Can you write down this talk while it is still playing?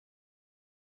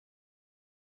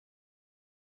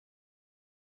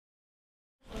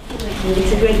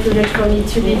It's a great privilege for me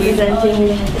to be presenting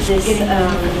this with a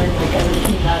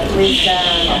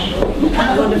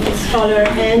wonderful scholar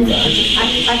and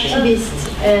activist.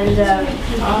 And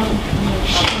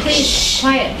please,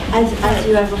 quiet. As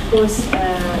you have, of course,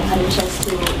 had a chance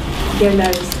to hear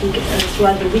Mary speak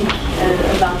throughout the week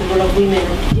about the role of women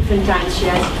at different times, she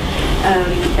has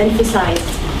emphasized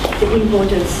the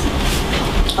importance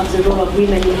of the role of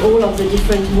women in all of the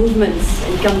different movements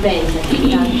and campaigns that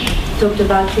we have talked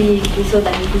about. We thought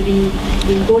that it would be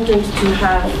important to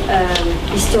have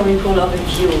historical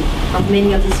overview of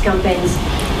many of these campaigns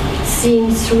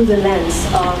seen through the lens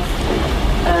of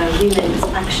women's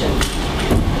action.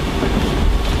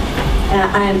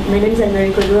 My name is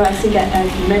Codur. I think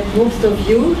I've met most of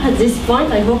you at this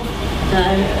point. I hope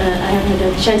I have had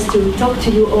a chance to talk to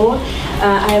you all.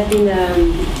 I have been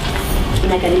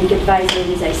an academic advisor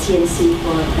with ICNC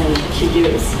for a few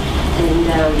years,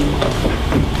 and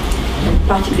I'm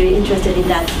particularly interested in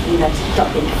that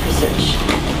topic of research.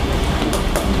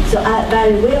 So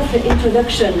by way of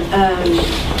introduction,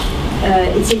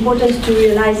 it's important to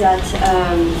realize that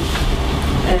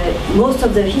most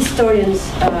of the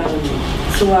historians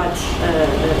throughout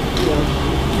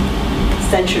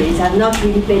centuries have not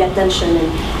really paid attention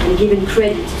and given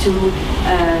credit to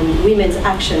women's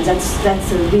actions. That's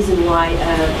the reason why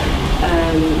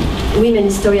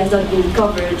women's history has not been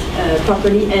covered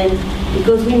properly, and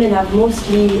because women have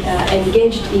mostly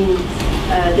engaged in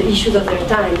the issues of their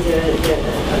time,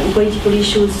 the political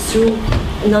issues through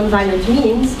non-violent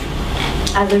means.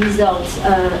 As a result,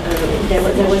 there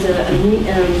was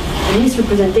a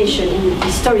misrepresentation in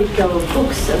historical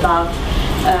books about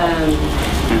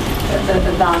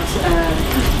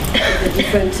the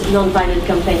different non-violent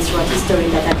campaigns throughout history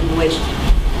that have been waged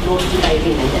mostly by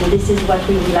women. And this is what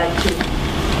we would like to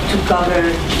cover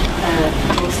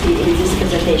mostly in this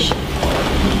presentation.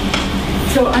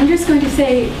 So I'm just going to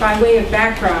say, by way of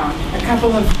background, a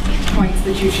couple of points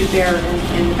that you should bear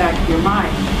in the back of your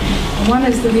mind. One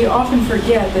is that we often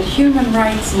forget that human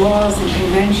rights laws and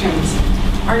conventions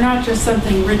are not just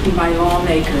something written by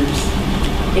lawmakers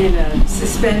in a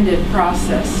suspended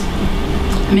process.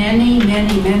 Many,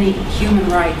 many, many human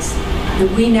rights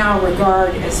that we now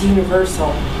regard as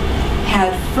universal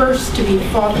had first to be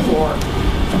fought for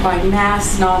by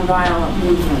mass nonviolent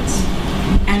movements,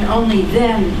 and only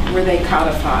then were they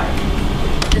codified.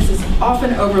 This is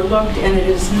often overlooked, and it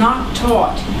is not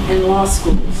taught in law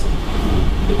schools,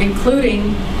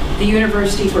 including the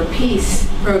University for Peace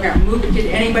program. Did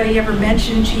anybody ever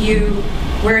mention to you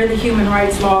where the human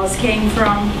rights laws came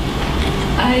from?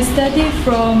 I studied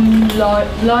from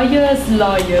lawyers,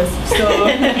 so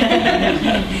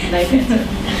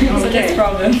so that's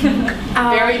problem.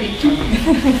 Very deep.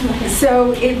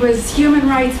 So it was human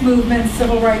rights movements,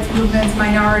 civil rights movements,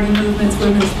 minority movements,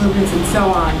 women's movements, and so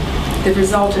on that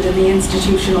resulted in the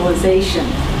institutionalization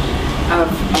of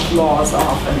laws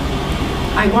often.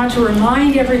 I want to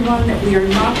remind everyone that we are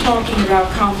not talking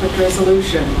about conflict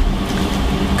resolution.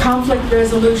 Conflict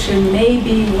resolution may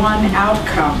be one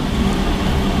outcome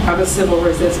of a civil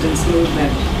resistance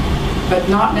movement, but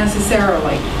not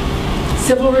necessarily.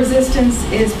 Civil resistance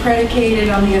is predicated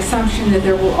on the assumption that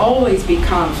there will always be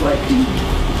conflict,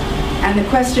 and the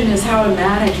question is how to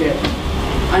manage it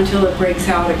until it breaks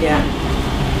out again.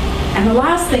 And the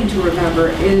last thing to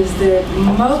remember is that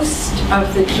most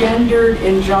of the gendered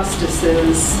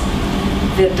injustices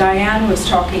that Diane was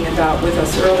talking about with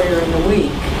us earlier in the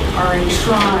week are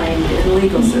enshrined in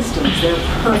legal systems. They're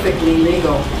perfectly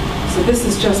legal. So this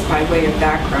is just by way of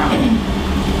background.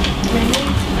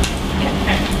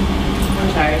 I'm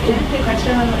sorry, can I ask a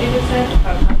question on what you just said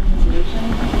about conflict resolution?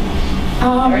 Or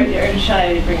shall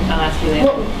I'll ask you later?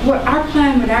 Well, our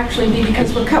plan would actually be,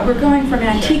 because we're going from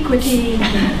antiquity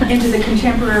into the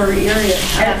contemporary era.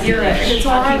 It's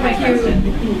all right with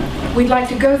you. We'd like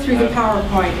to go through the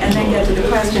PowerPoint and then get to the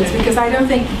questions, because I don't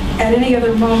think at any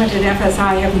other moment in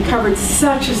FSI have we covered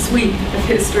such a sweep of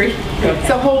history. Okay.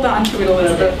 So hold on to it a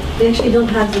little bit. We actually don't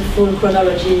have the full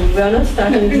chronology. We are not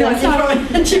starting no, it's not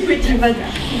from antiquity, but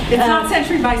it's not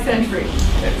century by century.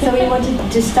 So we wanted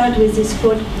to start with this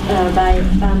quote by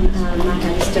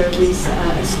McAllister, who is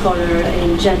a scholar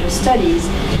in gender studies,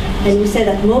 and who said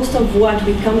that most of what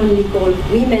we commonly call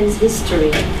women's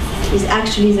history is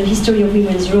actually the history of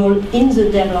women's role in the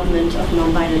development of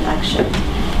nonviolent action.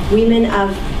 Women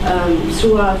have,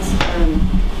 throughout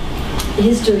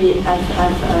history,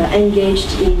 have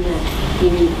engaged in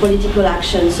political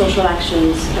actions, social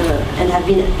actions, and have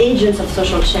been agents of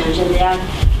social change, and they have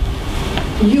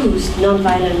used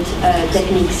nonviolent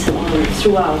techniques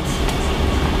throughout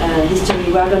history.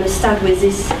 We are going to start with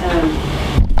this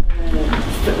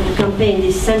campaign,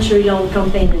 this century-long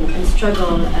campaign and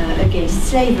struggle against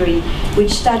slavery,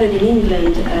 which started in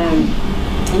England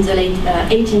in the late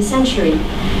 18th century.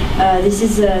 This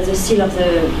is the seal of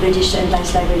the British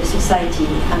Anti-Slavery Society,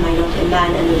 Am I Not a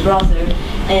Man and a Brother?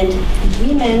 And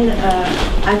women,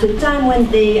 at a time when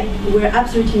they were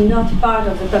absolutely not part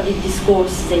of the public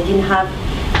discourse, they didn't have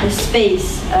a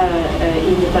space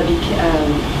in the public,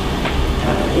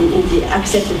 in the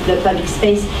accepted public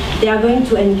space, they are going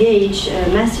to engage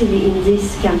massively in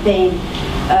this campaign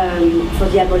for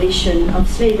the abolition of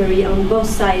slavery on both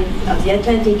sides of the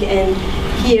Atlantic. And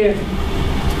here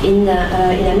in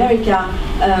America,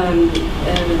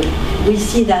 we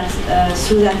see that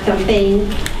through that campaign,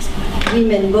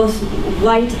 women, both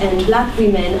white and black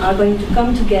women, are going to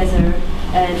come together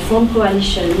and form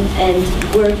coalition and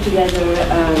work together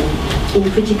in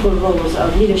critical roles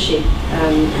of leadership.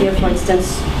 Here, for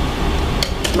instance,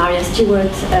 Maria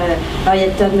Stewart,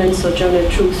 Harriet Tubman, Sojourner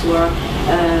Truth, who are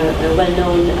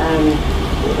well-known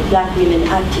black women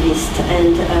activists,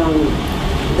 and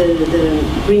the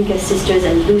Brinker sisters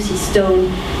and Lucy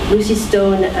Stone. Lucy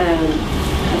Stone,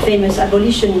 a famous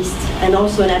abolitionist and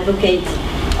also an advocate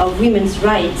of women's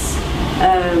rights,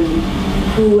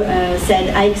 who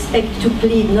said, "I expect to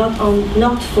plead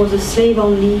not for the slave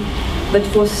only, but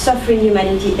for suffering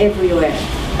humanity everywhere.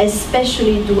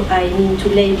 Especially do I mean to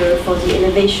labor for the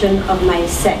elevation of my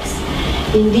sex."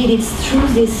 Indeed, it's through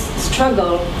this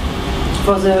struggle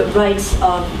for the rights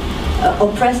of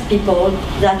oppressed people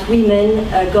that women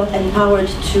got empowered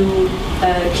to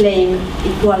claim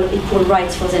equal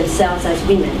rights for themselves as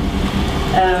women.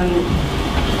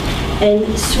 And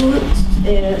through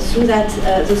that,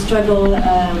 the struggle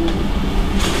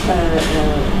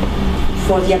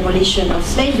for the abolition of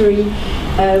slavery,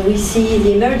 we see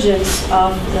the emergence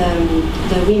of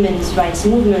the women's rights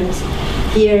movement.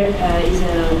 Here is a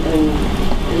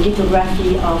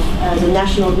lithography of the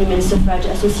National Women's Suffrage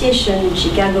Association in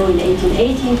Chicago in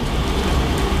 1880.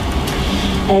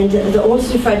 And the whole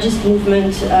suffragist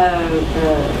movement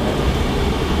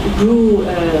grew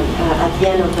at the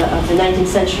end of the 19th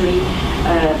century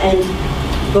and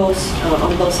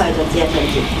on both sides of the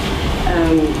Atlantic.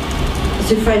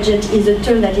 Suffragette is a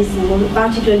term that is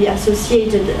particularly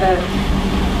associated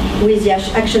with the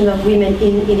action of women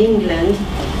in England,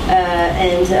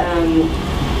 and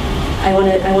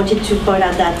I wanted to point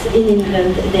out that in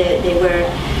England they were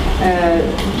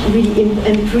really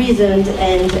imprisoned,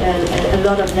 and a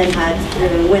lot of them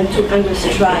went to hunger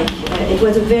strike. It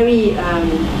was a very,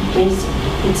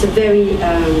 it's a very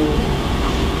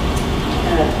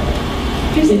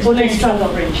important struggle.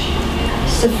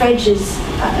 Suffrage is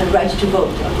a right to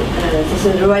vote. This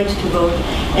is a right to vote,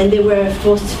 and they were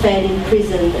force-fed in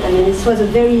prison. I mean, this was a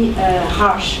very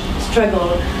harsh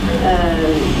struggle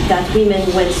that women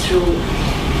went through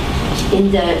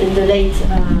in the late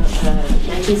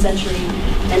 19th century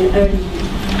and early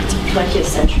 20th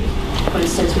century. For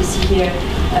instance, we see here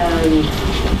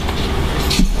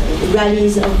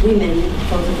rallies of women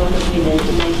for the vote of women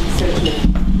in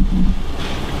 1913.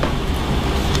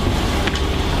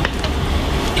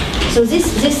 So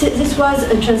this was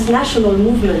a transnational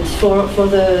movement for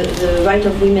the right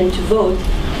of women to vote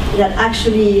that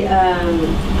actually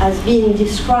has been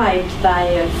described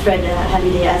by Fred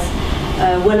Halliday as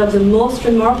one of the most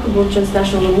remarkable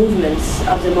transnational movements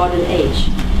of the modern age.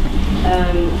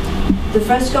 The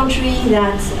first country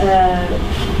that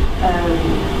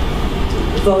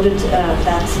voted,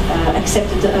 that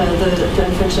accepted to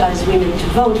enfranchise women to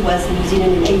vote was New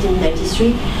Zealand in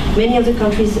 1893. Many of the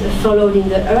countries followed in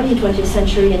the early 20th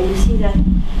century, and you see that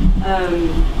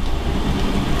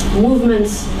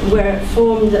movements were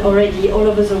formed already all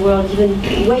over the world, even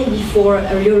way before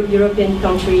European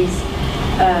countries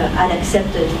had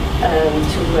accepted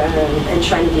to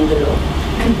enshrine it in the law.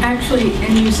 And actually,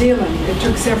 in New Zealand, it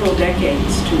took several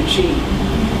decades to achieve.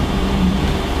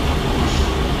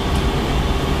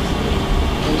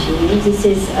 This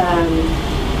is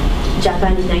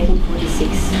Japan in 1946,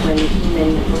 when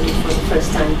women voted for the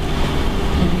first time.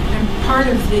 And part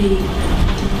of the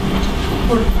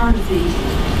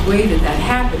way that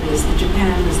happened is that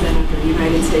Japan was then under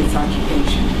United States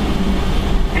occupation,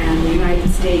 and the United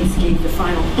States gave the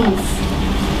final oomph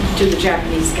to the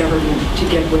Japanese government to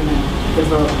get women the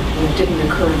vote, and it didn't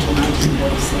occur until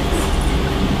 1946.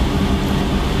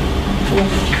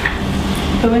 Yes.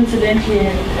 Coincidentally,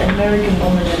 an American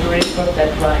woman had already got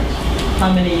that right.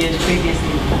 How many years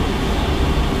previously?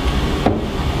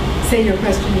 Say your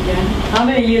question again. How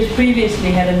many years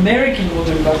previously had American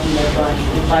women gotten that right?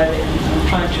 I'm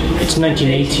trying to. It's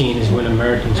 1918 is when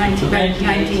Americans.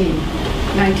 1918.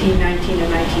 1919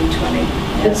 and 1920.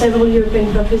 But several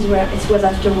European countries were, it was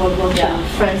after World War II, Yeah.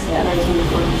 France in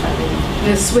 1945.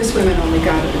 The Swiss women only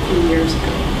got it a few years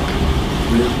ago.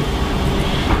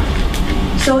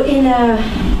 So in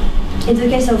the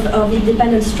case of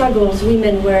independence struggles,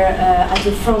 women were at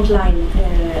the front line.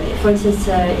 For instance,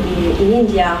 in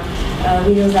India,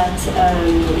 we know that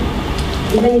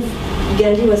even if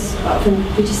Gandhi was often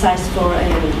criticized for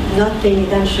not paying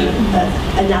attention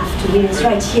enough to women's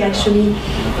rights, he actually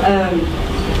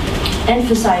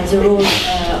emphasized the role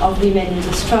of women in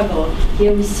the struggle.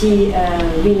 Here we see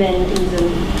women in the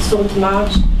Salt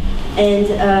March, and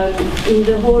in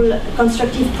the whole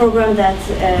constructive program that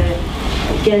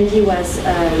Gandhi was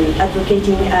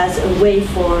advocating as a way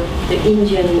for the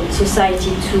Indian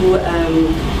society to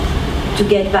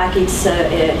get back its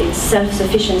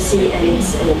self-sufficiency and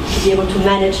to be able to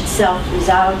manage itself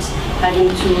without having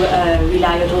to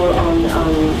rely at all on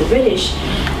the British.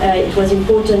 It was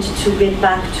important to get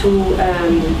back to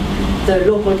the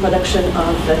local production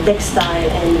of textile,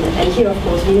 and here, of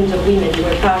course, millions of women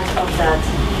were part of that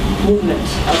movement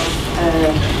of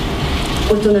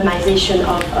autonomization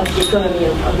of the economy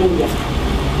of India.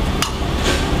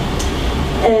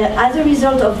 As a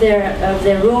result of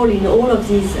their role in all of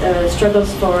these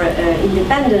struggles for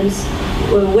independence,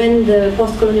 when the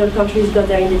post-colonial countries got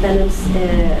their independence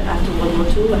after World War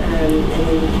II and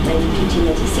in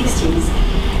 1950s,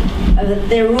 1960s,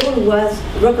 their role was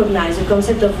recognized. The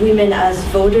concept of women as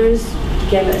voters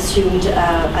became assumed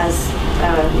as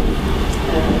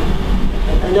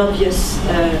an obvious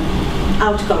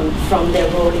outcome from their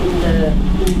role in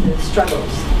the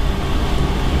struggles.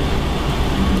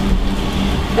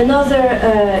 Another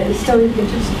historic,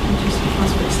 Just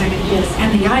pause for a second. Yes.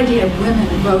 And the idea of women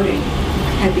voting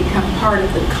had become part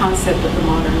of the concept of the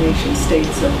modern nation state,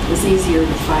 so it was easier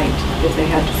to fight if they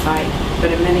had to fight,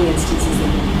 but in many instances they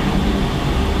didn't have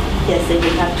to. yes, they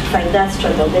did have to fight that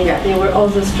struggle. There were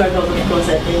other struggles, of course,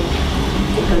 that they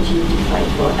continued to fight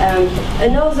for.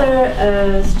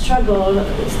 Another struggle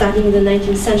starting in the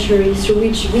 19th century through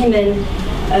which women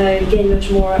gained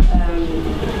much more,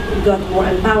 got more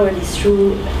empowered is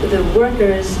through the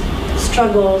workers'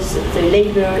 struggles, the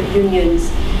labor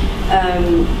unions.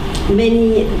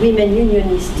 Many women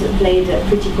unionists played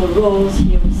critical roles.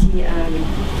 Here we see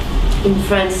in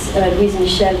France, Louise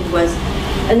Michel was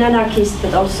an anarchist,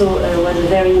 but also was a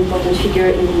very important figure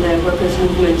in the workers'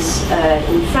 movements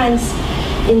in France.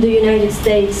 In the United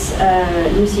States,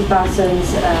 Lucy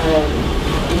Parsons,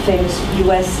 the famous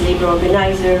US labor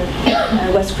organizer,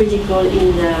 was critical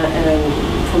in the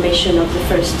formation of the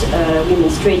first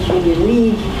Women's Trade Union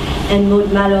League, and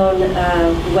Maud Malone,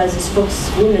 who was a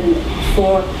spokeswoman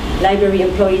for library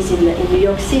employees in New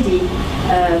York City,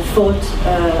 fought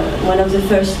one of the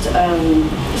first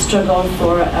struggle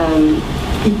for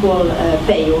equal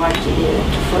pay, or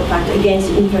for fact against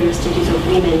the inferior status of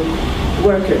women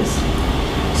workers.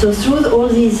 So through all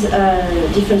these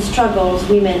different struggles,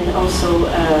 women also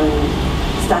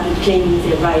started claiming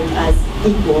their right as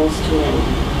equals to men.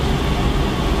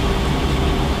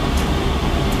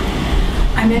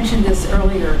 I mentioned this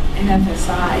earlier in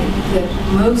FSI, that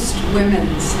most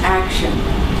women's action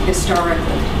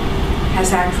historically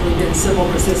has actually been civil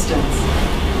resistance.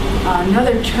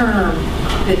 Another term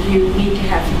that you need to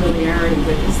have familiarity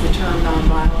with is the term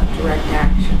nonviolent direct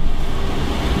action.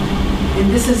 And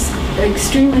this is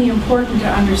extremely important to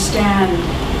understand,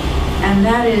 and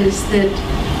that is that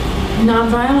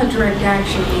nonviolent direct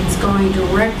action means going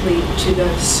directly to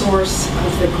the source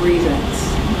of the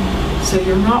grievance. So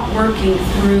you're not working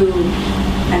through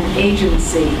an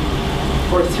agency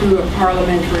or through a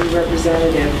parliamentary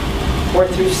representative or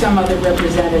through some other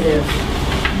representative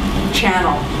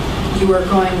channel. You are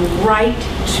going right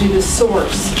to the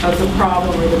source of the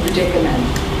problem or the predicament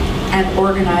and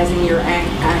organizing your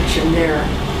action there.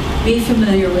 Be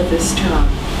familiar with this term.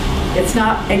 It's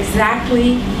not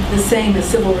exactly the same as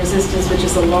civil resistance, which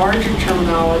is a larger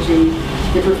terminology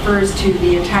that refers to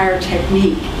the entire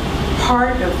technique,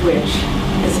 part of which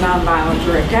is nonviolent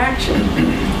direct action.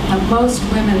 Most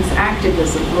women's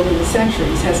activism over the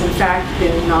centuries has in fact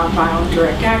been nonviolent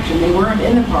direct action. They weren't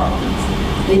in the parliaments.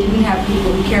 They didn't have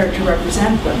people who cared to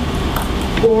represent them.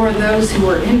 Or those who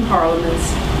were in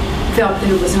parliaments felt that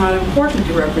it was not important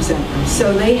to represent them.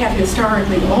 So they have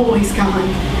historically always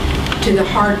gone to the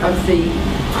heart of the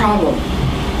problem.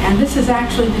 And this has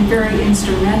actually been very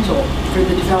instrumental for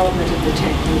the development of the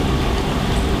technique.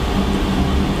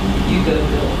 You go,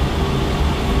 Bill.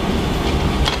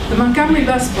 The Montgomery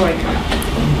bus boycott,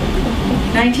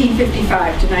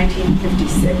 1955 to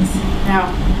 1956.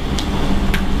 Now,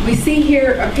 we see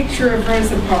here a picture of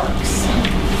Rosa Parks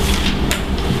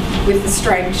with the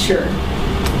striped shirt.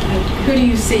 Who do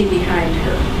you see behind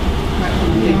her?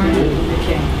 Martin Luther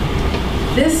King.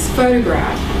 This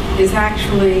photograph is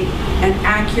actually an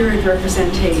accurate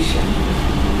representation.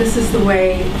 This is the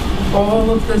way all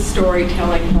of the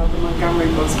storytelling about the Montgomery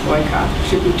bus boycott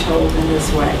should be told in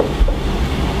this way.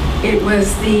 It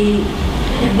was the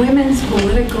Women's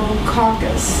Political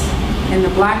Caucus in the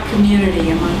black community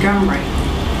in Montgomery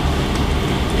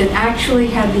that actually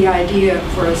had the idea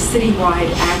for a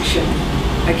citywide action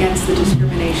against the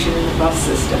discrimination in the bus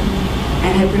system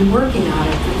and had been working on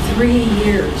it for 3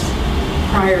 years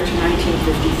prior to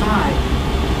 1955.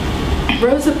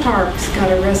 Rosa Parks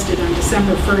got arrested on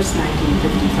December 1st,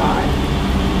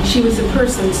 1955. She was a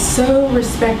person so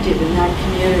respected in that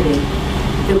community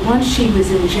that once she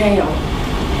was in jail,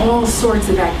 all sorts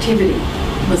of activity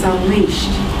was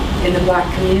unleashed in the black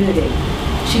community.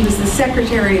 She was the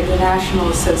secretary of the National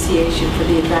Association for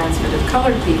the Advancement of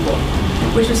Colored People,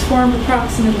 which was formed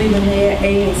approximately when the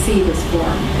ANC was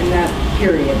formed in that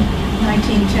period,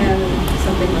 1910,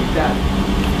 something like that.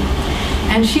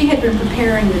 And she had been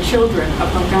preparing the children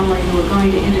of Montgomery who were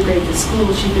going to integrate the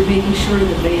school. She'd been making sure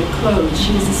that they had clothes.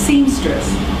 She was a seamstress.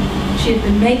 She had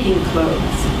been making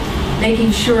clothes,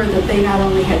 making sure that they not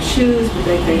only had shoes, but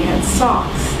that they had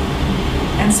socks.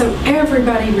 And so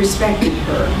everybody respected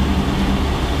her.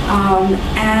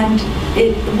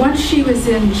 Once she was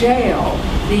in jail,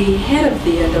 the head of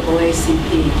the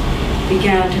NAACP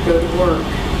began to go to work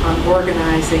on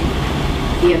organizing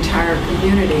the entire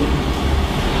community.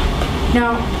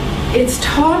 Now, it's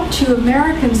taught to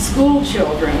American school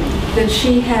children that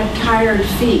she had tired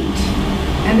feet,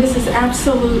 and this is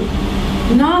absolute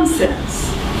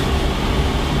nonsense.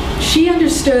 She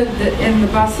understood that in the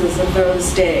buses of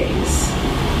those days,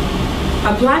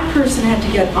 a black person had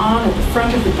to get on at the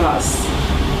front of the bus,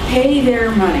 pay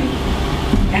their money,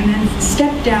 and then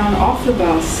step down off the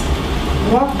bus,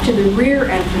 walk to the rear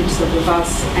entrance of the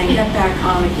bus, and get back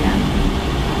on again.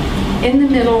 In the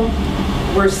middle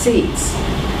were seats.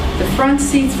 The front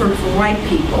seats were for white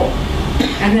people,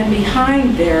 and then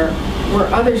behind there were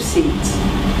other seats,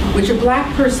 which a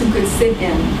black person could sit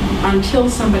in until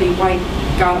somebody white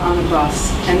got on the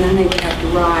bus, and then they would have to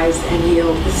rise and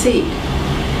yield the seat.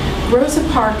 Rosa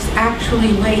Parks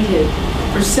actually waited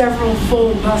for several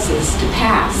full buses to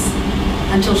pass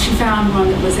until she found one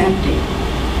that was empty.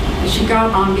 And she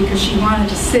got on because she wanted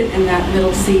to sit in that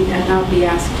middle seat and not be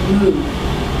asked to move.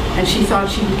 And she thought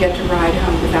she would get to ride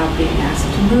home without being asked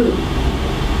to move.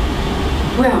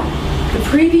 Well, the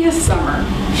previous summer,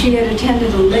 she had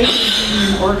attended a ladies'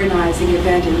 union organizing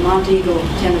event in Monteagle,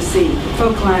 Tennessee, the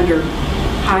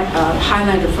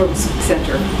Highlander Folk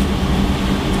Center.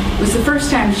 It was the first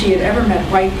time she had ever met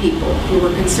white people who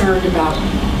were concerned about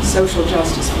social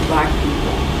justice for black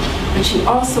people. But she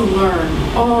also learned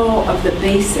all of the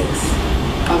basics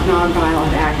of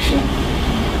nonviolent action,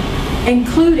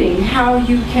 including how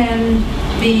you can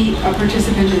be a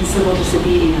participant in civil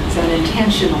disobedience and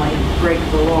intentionally break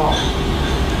the law.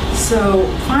 So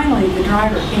finally, the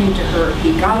driver came to her.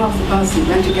 He got off the bus, he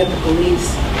went to get the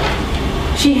police.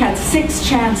 She had 6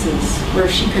 chances where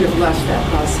she could have left that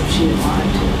bus if she had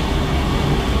wanted to.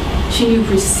 She knew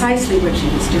precisely what she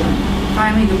was doing.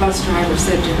 Finally, the bus driver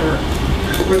said to her,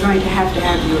 "We're going to have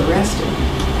you arrested."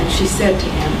 And she said to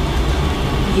him,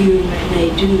 "You may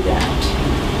do that."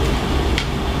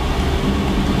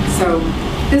 So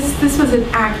this was an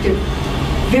act of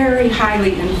very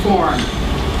highly informed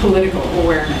political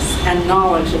awareness and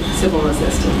knowledge of civil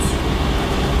resistance.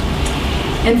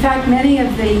 In fact, many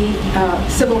of the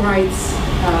civil rights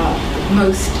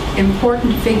most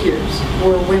important figures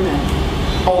were women,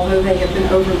 although they have been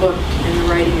overlooked in the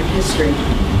writing of history.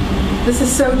 This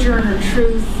is Sojourner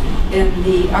Truth in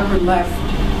the upper left,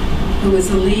 who was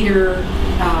a leader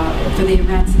for the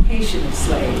emancipation of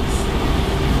slaves.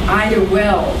 Ida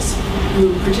Wells,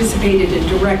 who participated in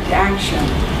direct action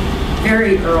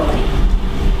very early.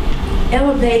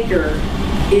 Ella Baker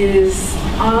is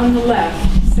on the left,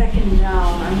 second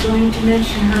down. I'm going to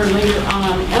mention her later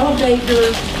on. Ella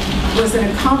Baker was in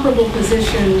a comparable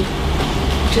position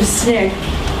to SNCC,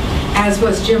 as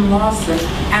was Jim Lawson,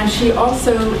 and she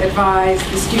also advised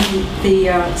the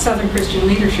Southern Christian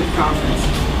Leadership Conference.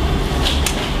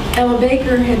 Ella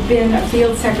Baker had been a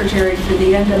field secretary for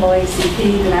the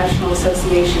NAACP, the National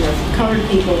Association of Colored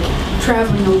People,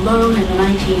 traveling alone in the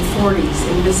 1940s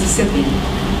in Mississippi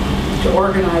to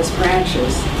organize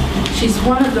branches. She's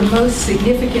one of the most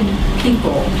significant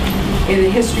people in the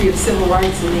history of civil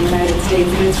rights in the United States,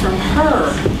 and it's from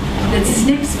her that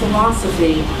SNCC's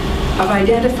philosophy of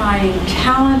identifying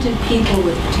talented people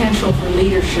with potential for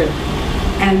leadership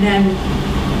and then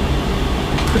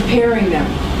preparing them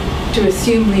to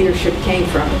assume leadership came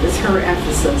from. It was her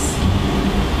emphasis.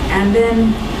 And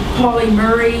then Pauli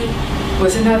Murray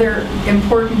was another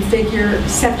important figure.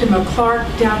 Septima Clark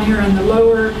down here on the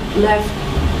lower left.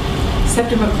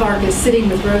 Septima Clark is sitting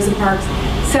with Rosa Parks.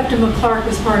 Septima Clark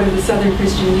was part of the Southern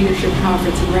Christian Leadership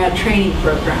Conference and ran training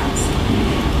programs.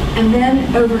 And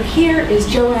then over here is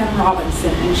JoAnne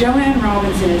Robinson. And JoAnne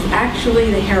Robinson is actually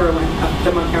the heroine of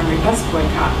the Montgomery bus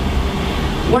boycott.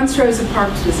 Once Rosa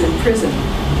Parks was in prison,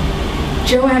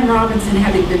 JoAnne Robinson,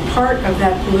 having been part of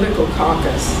that political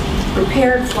caucus,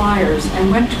 prepared flyers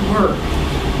and went to work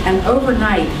and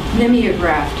overnight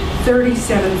mimeographed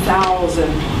 37,000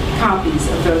 copies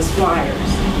of those flyers.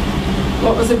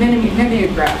 What was a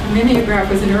mimeograph? A mimeograph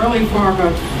was an early form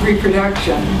of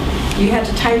reproduction. You had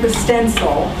to type a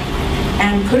stencil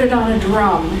and put it on a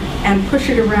drum and push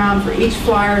it around for each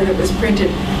flyer that was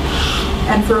printed.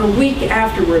 And for a week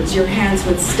afterwards, your hands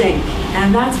would stink.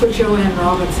 And that's what JoAnne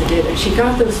Robinson did. And she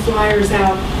got those flyers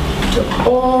out to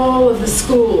all of the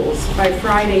schools by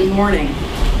Friday morning.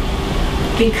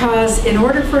 Because in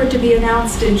order for it to be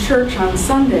announced in church on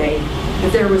Sunday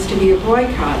that there was to be a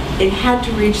boycott, it had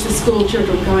to reach the school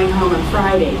children going home on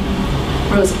Friday.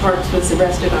 Rosa Parks was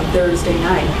arrested on Thursday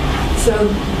night. So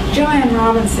JoAnne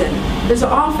Robinson, there's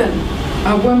often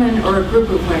a woman or a group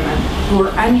of women who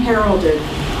are unheralded,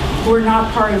 who are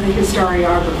not part of the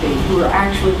historiography, who are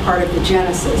actually part of the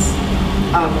genesis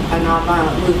of a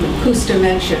nonviolent movement. Pusta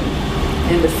mentioned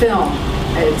in the film,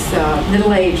 it's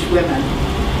middle-aged women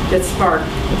that sparked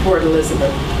the Port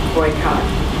Elizabeth boycott.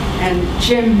 And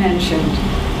Jim mentioned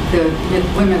the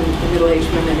middle-aged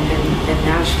women in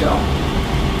Nashville.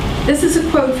 This is a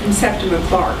quote from Septima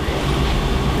Clark.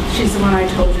 She's the one I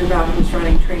told you about who was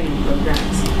running training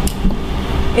programs.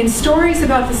 In stories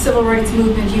about the civil rights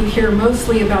movement, you hear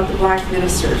mostly about the black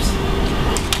ministers.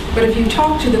 But if you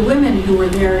talk to the women who were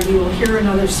there, you will hear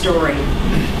another story.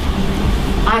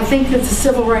 I think that the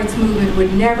civil rights movement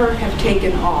would never have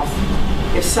taken off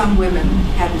if some women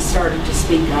hadn't started to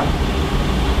speak up.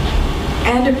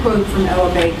 And a quote from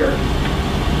Ella Baker.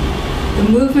 The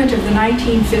movement of the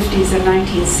 1950s and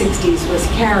 1960s was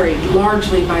carried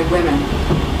largely by women,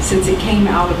 since it came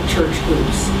out of church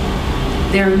groups.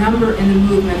 Their number in the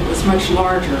movement was much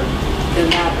larger than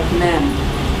that of men.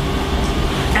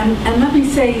 And let me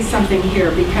say something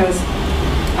here, because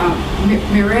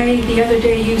Mireille, the other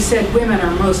day you said women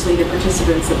are mostly the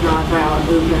participants of nonviolent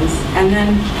movements, and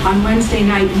then on Wednesday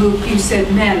night, MOOC, you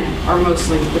said men are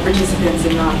mostly the participants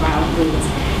in nonviolent movements.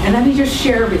 And let me just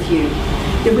share with you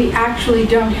that we actually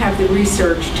don't have the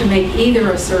research to make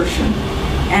either assertion,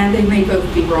 and they may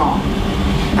both be wrong.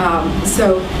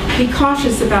 So be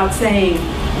cautious about saying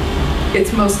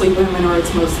it's mostly women or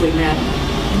it's mostly men.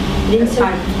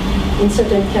 In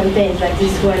certain campaigns like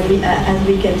this one, as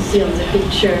we can see on the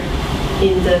picture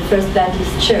in the First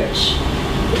Baptist Church,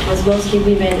 it was mostly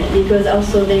women, because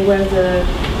also they were the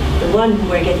one who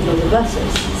were getting on the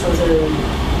buses, so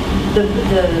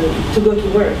to go to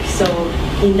work. So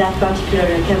in that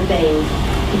particular campaign,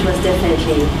 it was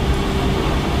definitely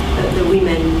the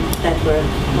women that were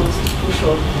most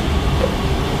crucial.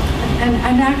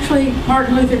 And actually,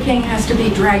 Martin Luther King has to be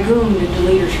dragooned into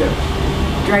leadership.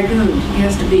 Dragooned. He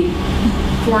has to be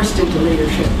forced into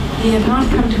leadership. He had not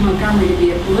come to Montgomery to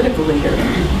be a political leader.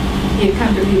 He had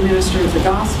come to be a minister of the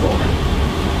gospel.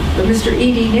 But Mr.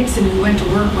 E.D. Nixon, who went to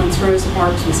work once Rosa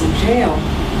Parks was in jail,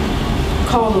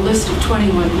 called a list of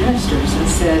 21 ministers and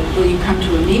said, will you come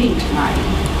to a meeting tonight?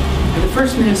 And the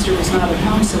first minister was not at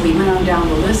home, so he went on down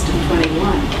the list in 21.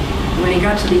 And when he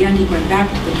got to the end, he went back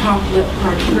to the top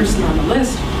person on the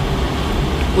list.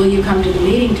 Will you come to the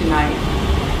meeting tonight?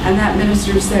 And that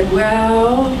minister said,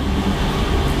 well,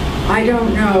 I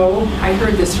don't know. I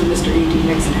heard this from Mr. E.D.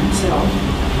 Nixon himself.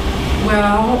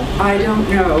 Well, I don't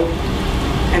know.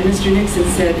 And Mr. Nixon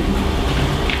said,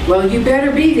 well, you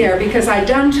better be there, because I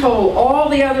done told all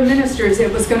the other ministers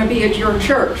it was going to be at your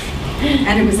church.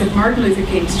 And it was at Martin Luther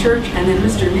King's church, and then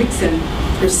Mr. Nixon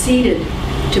proceeded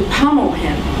to pummel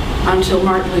him until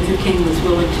Martin Luther King was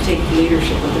willing to take the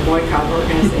leadership of the boycott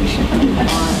organization.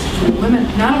 The women,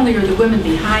 not only are the women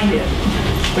behind it,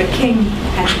 but King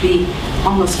had to be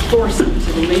almost forced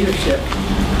into the leadership.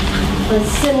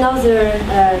 It's another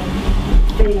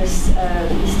famous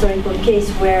historical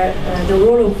case where the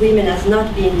role of women has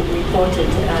not been reported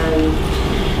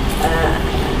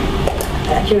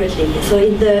accurately. So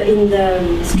in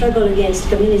the struggle against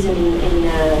communism in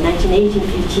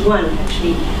 1951,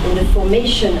 actually, in the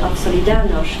formation of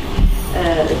Solidarność,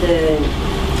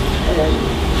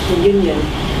 the union,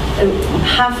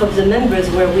 half of the members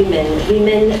were women.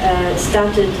 Women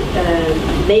started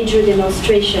major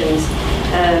demonstrations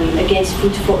against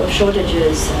food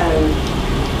shortages,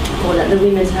 called the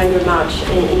Women's Hunger March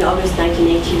in August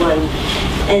 1981.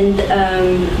 And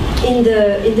in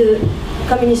the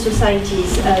communist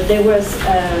societies, there was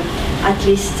at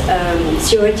least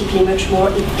theoretically much more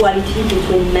equality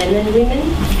between men and women.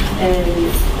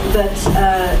 But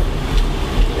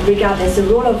regardless, the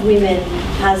role of women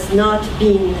has not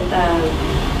been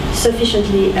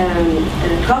sufficiently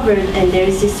covered, and there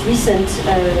is this recent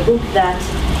book that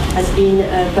has been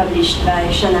published by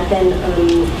Shanna Penn,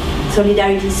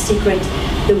 Solidarity's Secret,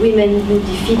 the women who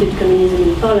defeated communism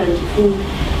in Poland, who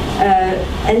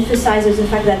emphasizes the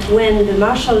fact that when the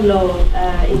martial law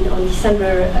on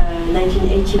December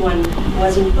 1981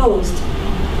 was imposed,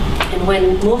 and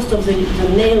when most of the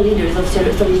male leaders of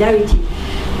Solidarity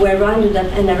were rounded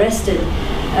up and arrested,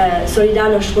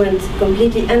 Solidarność went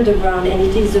completely underground, and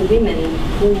it is the women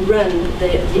who run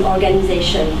the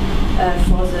organization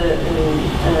for the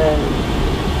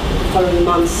following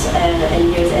months and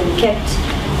years, and kept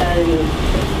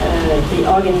the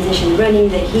organization running.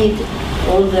 They hid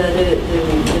all the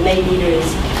male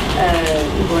leaders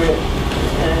were,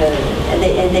 and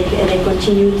they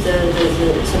continued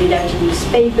the Solidarity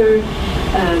newspaper.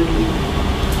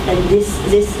 And this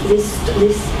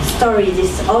story,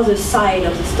 this other side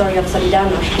of the story of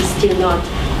Solidarność, is still not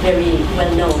very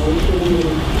well known, including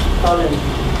in Poland.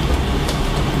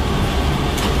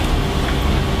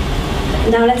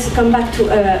 Now let's come back to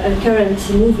a current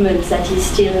movement that is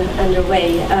still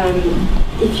underway.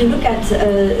 If you look at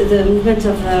the movement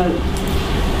of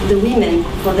the women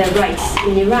for their rights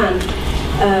in Iran,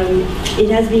 it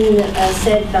has been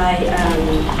said by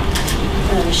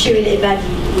Shirin Ebadi,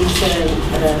 who is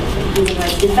human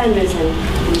rights defenders and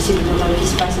who received the Nobel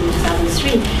Peace Prize in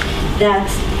 2003, that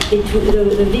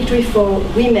the victory for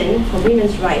women, for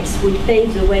women's rights, would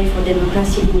pave the way for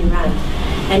democracy in Iran.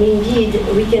 And indeed,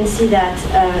 we can see that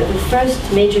the first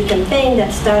major campaign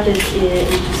that started in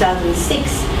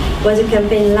 2006 was a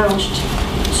campaign launched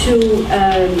to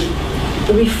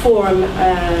reform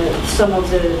some of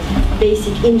the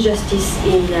basic injustice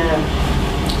in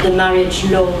the marriage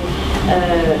law,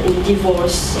 in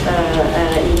divorce,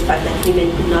 in the fact that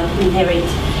women could not inherit.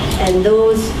 And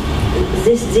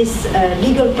this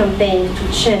legal campaign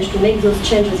to make those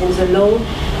changes in the law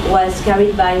was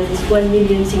carried by this 1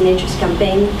 million signatures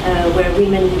campaign, where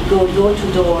women would go door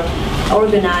to door,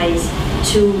 organize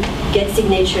to get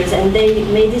signatures. And they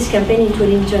made this campaign into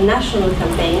an international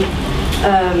campaign,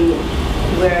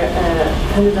 where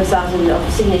hundreds of thousands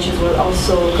of signatures were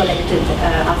also collected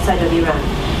outside of Iran.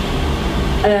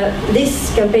 This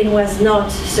campaign was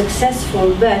not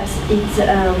successful, but it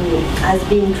has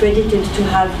been credited to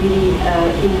have really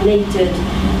ignited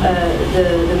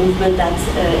the movement that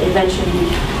eventually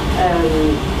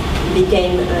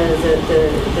became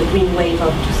the Green Wave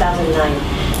of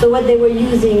 2009. So what they were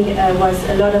using was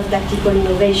a lot of tactical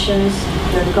innovations,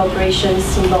 non-cooperation,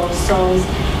 symbols, songs,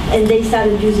 and they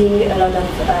started using a lot of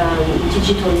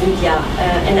digital media.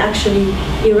 And actually,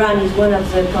 Iran is one of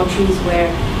the countries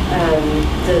where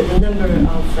the number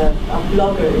of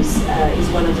bloggers is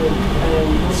one of the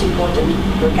most important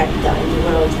per capita in the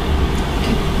world.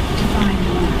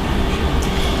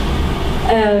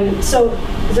 So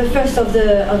the first of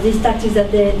these tactics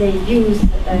that they use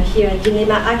here at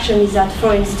Dilemma Action is that,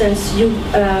 for instance, you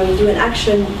do an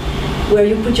action where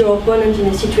you put your opponent in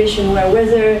a situation where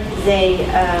whether they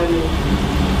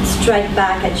strike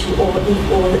back at you or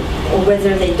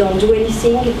whether they don't do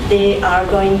anything, they are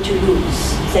going to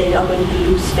lose. They are going to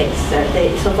lose face.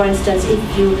 So for instance,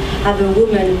 if you have a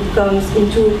woman who comes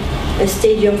into a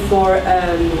stadium for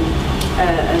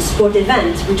a sport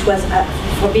event, which was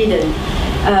forbidden,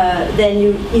 then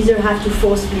you either have to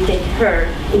forcibly take her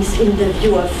in the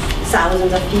view of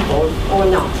thousands of people or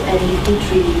not, and you put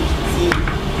really the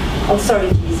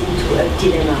authorities into a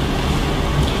dilemma.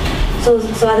 So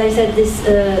as I said, this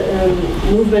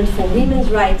movement for women's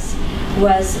rights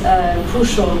was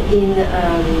crucial in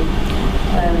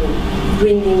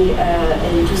bringing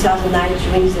in 2009,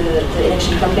 during the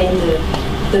election campaign,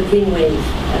 the Green Wave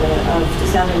of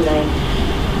 2009.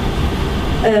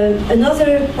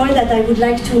 Another point that I would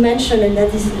like to mention, and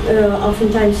that is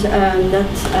oftentimes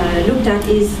not looked at,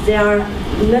 is there are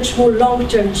much more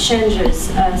long-term changes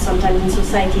sometimes in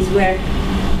societies where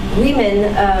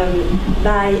women,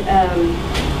 by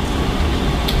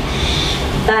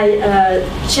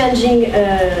changing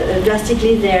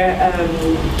drastically their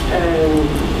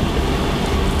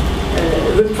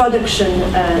reproduction,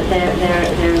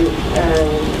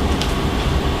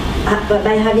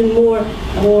 by having more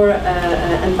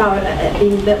empowered,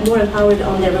 being more empowered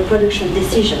on their reproduction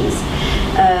decisions,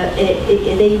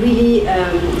 they really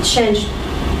changed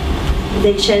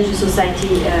they change the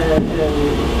society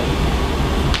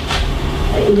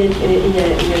in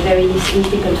a very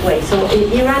significant way. So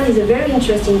Iran is a very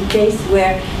interesting case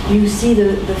where you see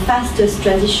the fastest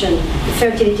transition, the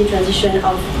fertility transition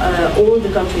of all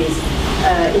the countries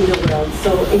in the world.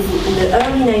 So in the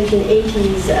early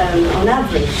 1980s, on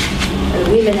average,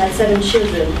 women had 7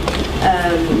 children,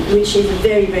 which is a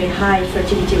very, very high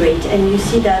fertility rate. And you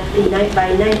see that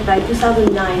by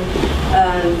 2009,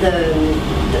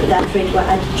 that rate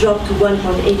had dropped to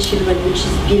 1.8 children, which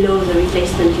is below the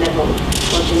replacement level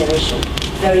for generation.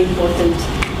 Very important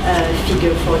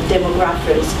figure for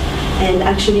demographers. And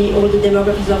actually, all the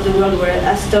demographers of the world were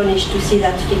astonished to see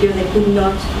that figure. They could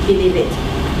not believe it.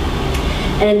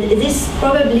 And this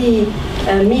probably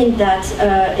means that,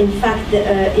 in fact,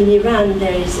 in Iran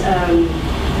there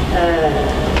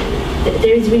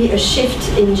is really a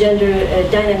shift in gender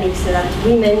dynamics, that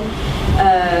women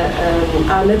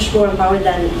are much more empowered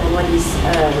than what is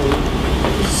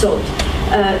thought.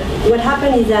 What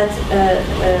happened is that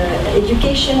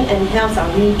education and health are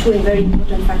really two very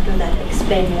important factors that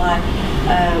explain why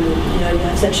you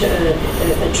have such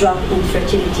a drop in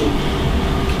fertility.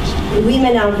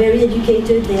 Women are very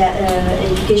educated.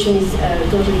 Education is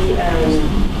totally.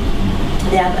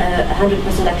 They have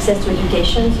 100% access to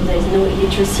education, so there is no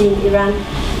illiteracy in Iran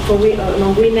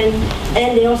among women,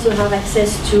 and they also have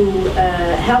access to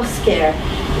health care,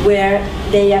 where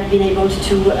they have been able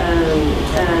to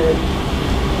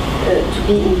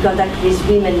be in contact with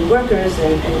women workers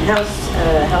and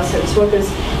health service workers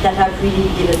that have really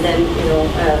given them,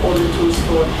 all the tools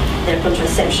for their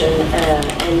contraception.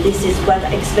 And this is what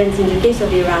explains, in the case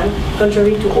of Iran,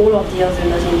 contrary to all of the other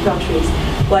Muslim countries,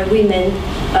 why women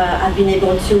have been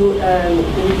able to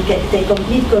really take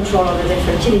complete control over their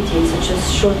fertility in such a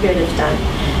short period of time.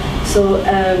 So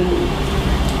I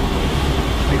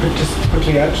could just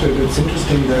quickly add to it. It's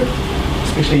interesting that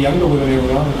especially younger women in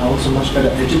Iran are also much better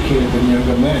educated than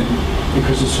younger men,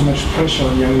 because there's so much pressure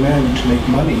on young men to make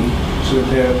money so that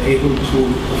they're able to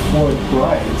afford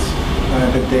brides,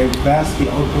 that they vastly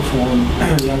outperform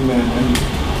young men.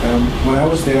 And when I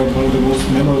was there, one of the most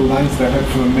memorable lines that I heard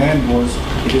from a man was,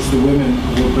 "It is the women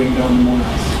who will bring down the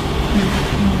mullahs."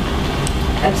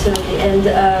 Absolutely, and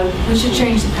we should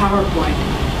change the PowerPoint.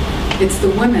 It's the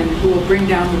women who will bring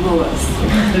down the mullahs.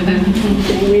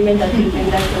 The women that will bring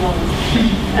down the mullahs.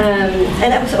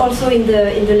 And also in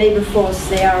the labor force,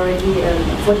 they are already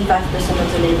 45% of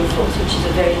the labor force, which is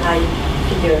a very high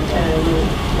figure in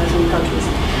Muslim countries.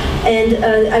 And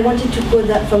I wanted to quote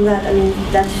that from that. I mean,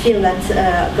 that film that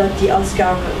got the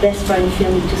Oscar Best Foreign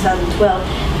Film in 2012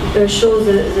 shows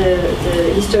the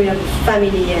history of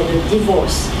family and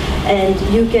divorce. And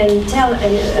you can tell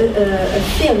a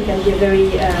film can be very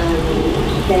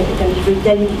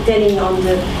telling on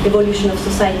the evolution of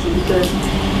society, because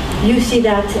you see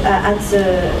that at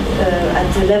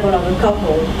the level of a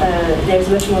couple, there's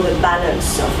much more the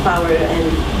balance of power,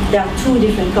 and there are 2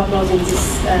 different couples in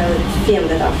this film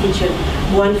that are featured,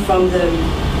 one from the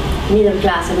middle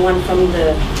class and one from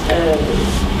the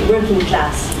working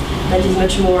class. That is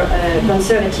much more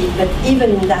conservative, but even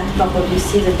in that couple you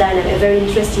see the dynamic, a very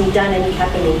interesting dynamic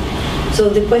happening. So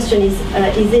the question is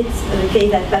it the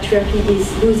case that patriarchy is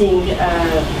losing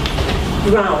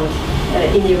ground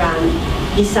in Iran,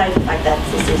 besides the fact that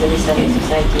this is an Islamic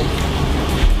society?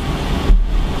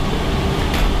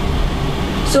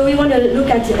 So we want to look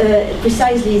at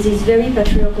precisely these very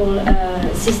patriarchal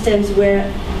systems where,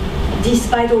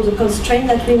 despite all the constraints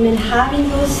that women have in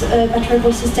those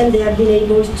patriarchal systems, they have been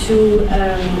able to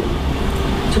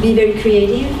be very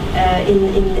creative in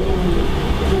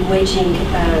waging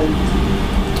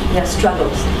their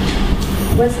struggles.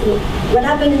 What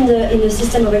happened in the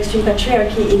system of extreme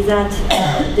patriarchy is that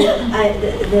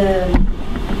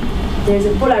there's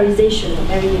a polarization, a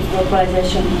very broad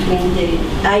polarization between the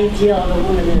ideal of a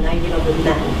woman and the ideal of a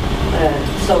man.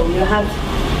 So you have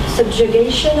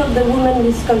subjugation of the woman, who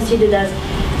is considered as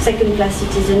second-class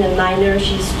citizen, a minor.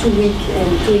 She's too weak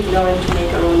and too ignorant to make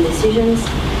her own decisions,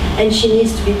 and she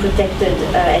needs to be protected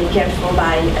and cared for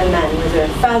by a man, whether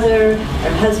a father,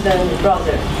 her husband, a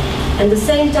brother. At the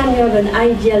same time, you have an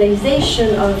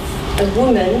idealization of a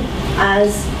woman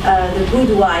as the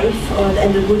good wife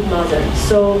and the good mother.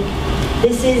 So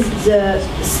this is the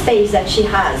space that she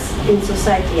has in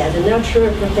society as a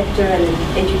nurturer, protector, and an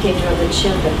educator of the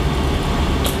children.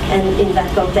 And in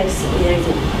that context, there is,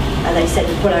 as I said,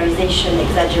 a polarization,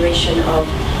 exaggeration of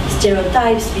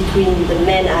stereotypes between the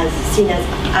men as seen as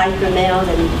hyper males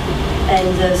and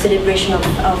the celebration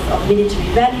of military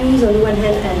values on the one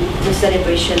hand, and the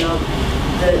celebration of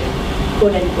the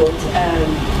quote-unquote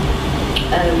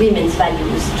women's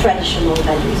values, traditional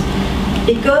values.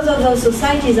 because of those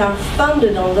societies are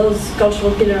founded on those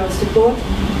cultural pillars of support,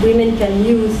 women can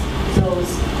use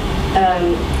those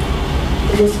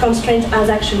constraints as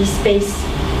actually space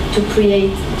to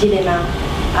create dilemma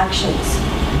actions.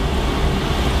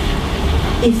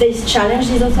 If they challenge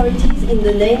these authorities in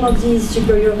the name of these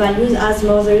superior values as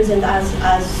mothers and as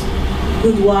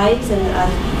good wives and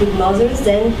as good mothers,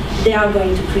 then they are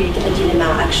going to create a dilemma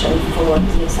action for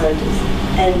the authorities.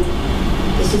 And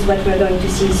this is what we're going to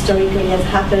see historically has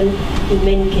happened in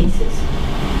many cases.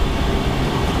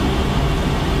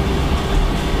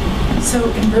 So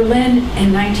in Berlin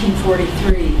in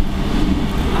 1943,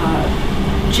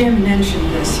 Jim mentioned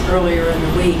this earlier in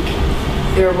the week,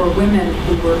 there were women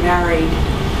who were married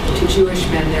to Jewish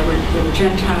men. There were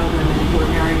Gentile women who were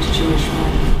married to Jewish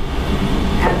men.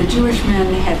 And the Jewish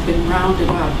men had been rounded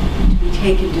up to be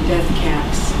taken to death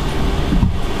camps.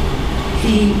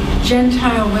 The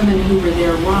Gentile women who were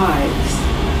their wives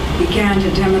began to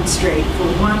demonstrate for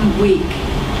 1 week,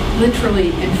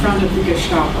 literally in front of the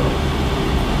Gestapo.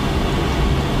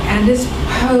 And this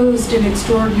posed an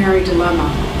extraordinary dilemma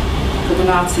for the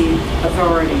Nazi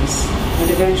authorities. And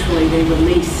eventually they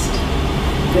released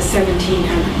the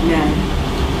 1,700 men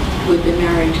who had been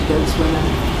married to those women.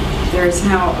 There is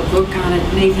now a book on it.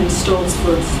 Nathan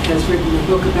Stoltzfus has written a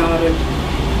book about it.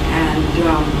 And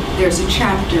there's a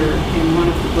chapter in one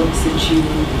of the books that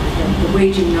The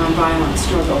Waging Nonviolent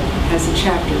Struggle, has a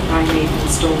chapter by Nathan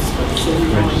Stoltzfus. So you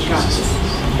really got this.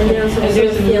 And there's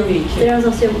also a movie. There's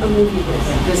also a movie.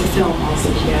 There's a film also,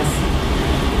 yes.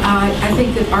 I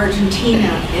think that Argentina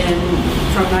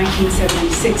from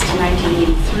 1976 to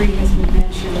 1983 has been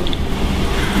mentioned.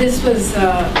 This was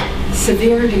a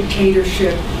severe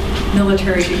dictatorship,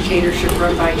 military dictatorship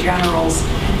run by generals.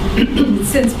 It's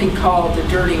since been called the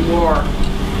Dirty War.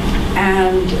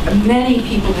 And many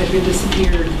people have been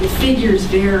disappeared. The figures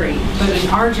vary, but an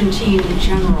Argentine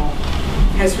general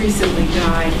has recently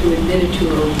died who admitted to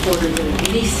a reporter that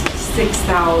at least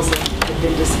 6,000 have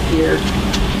been disappeared.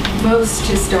 Most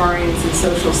historians and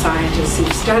social scientists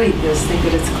who've studied this think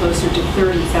that it's closer to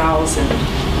 30,000,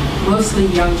 mostly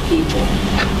young people,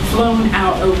 flown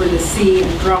out over the sea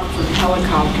and dropped from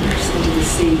helicopters into the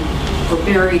sea or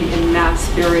buried in mass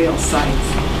burial sites,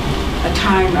 a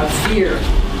time of fear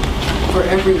for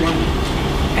everyone.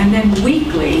 And then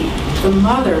weekly, the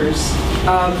mothers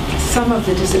of some of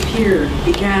the disappeared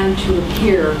began to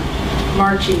appear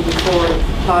marching before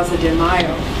Plaza de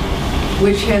Mayo,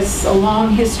 which has a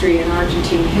long history in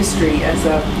Argentine history as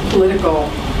a political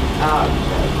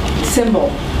symbol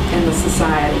in the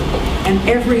society. And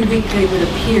every week they would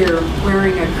appear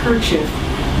wearing a kerchief.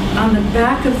 On the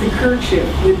back of the kerchief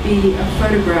would be a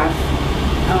photograph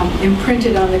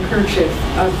imprinted on the kerchief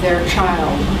of their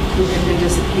child who had been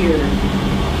disappeared.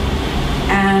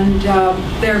 And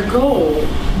their goal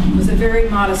was a very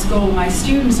modest goal. My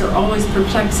students are always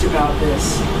perplexed about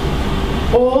this.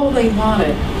 All they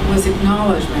wanted was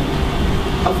acknowledgement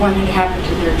of what had happened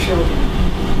to their children.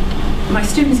 My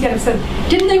students get upset.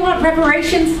 Didn't they want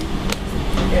reparations?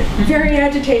 Very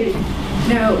agitated.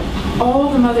 No, all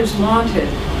the mothers wanted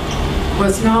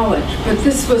was knowledge, but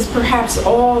this was perhaps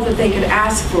all that they could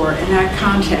ask for in that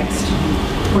context,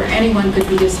 where anyone could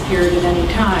be disappeared at any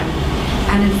time.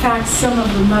 And in fact, some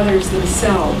of the mothers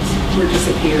themselves were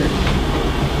disappeared.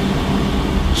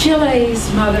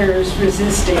 Chile's mothers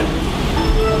resisting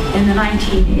in the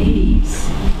 1980s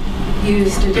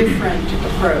used a different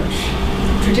approach.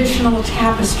 Traditional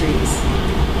tapestries,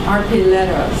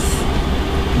 arpileros.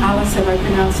 Alice, have I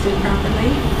pronounced it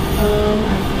properly?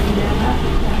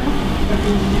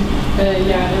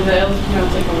 Yeah, the L's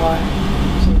pronounced like a Y.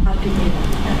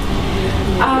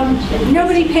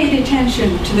 Nobody paid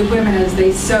attention to the women as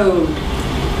they sewed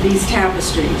these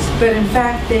tapestries, but in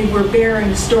fact they were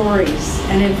bearing stories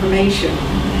and information.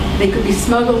 They could be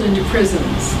smuggled into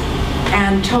prisons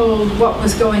and told what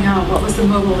was going on, what was the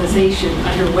mobilization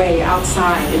underway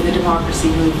outside in the democracy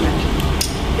movement.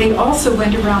 They also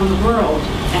went around the world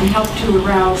and helped to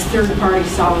arouse third-party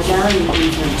solidarity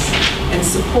movements and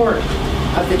support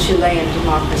of the Chilean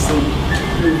democracy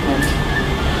movement.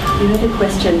 You had a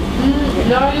question?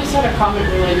 No, I just had a comment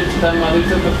related to the mothers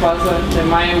of the Plaza de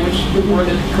Mayo, which wore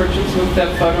the kerchiefs with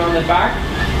the photo on the back.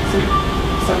 So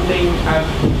something I've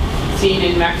seen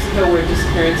in Mexico where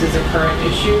disappearance is a current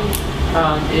issue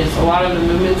is a lot of the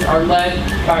movements are led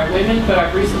by women, but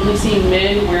I've recently seen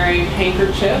men wearing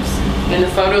handkerchiefs and the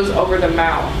photos over the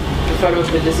mouth, the photo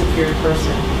of the disappeared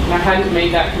person. And I hadn't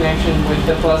made that connection with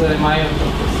the Plaza de Mayo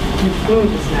until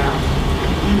just now.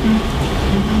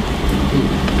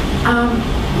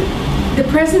 The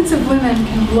presence of women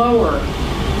can lower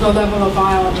the level of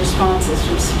violent responses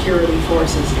from security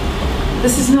forces.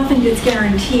 This is nothing that's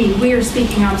guaranteed. We are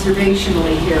speaking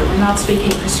observationally here. We're not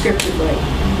speaking prescriptively.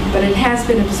 But it has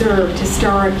been observed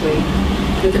historically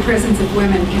that the presence of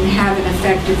women can have an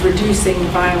effect of reducing the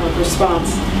violent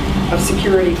response of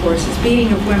security forces.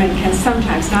 Beating of women can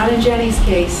sometimes, not in Jenny's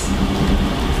case,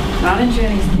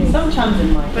 Sometimes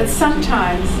in my but case.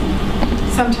 sometimes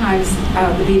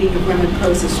the beating of women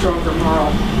poses stronger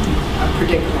moral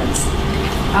predicaments.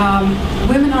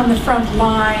 Women on the front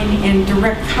line in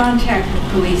direct contact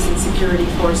with police and security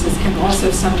forces can also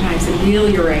sometimes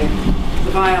ameliorate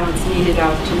the violence meted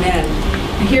out to men.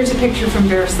 And here's a picture from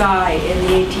Versailles in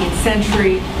the 18th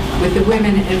century with the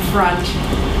women in front.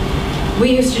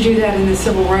 We used to do that in the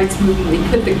civil rights movement. We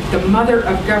put the mother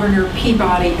of Governor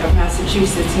Peabody of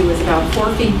Massachusetts, who was about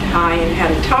 4 feet high and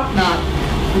had a top knot,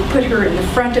 we put her in the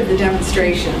front of the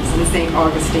demonstrations in St.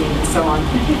 Augustine and so on.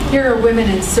 Here are women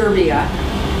in Serbia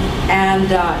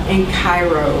and in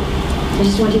Cairo. I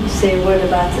just wanted to say a word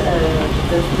about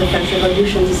the French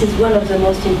Revolution. This is one of the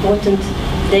most important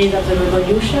days of the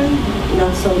Revolution,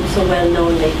 not so well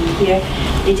known maybe here.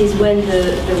 It is when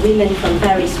the women from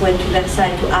Paris went to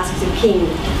Versailles to ask the king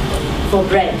for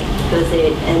bread, because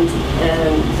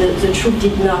the troop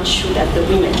did not shoot at the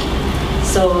women.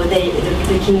 So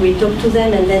the king will talk to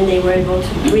them, and then they were able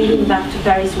to bring him back to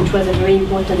Paris, which was a very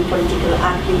important political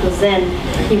act, because then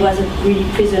he was a really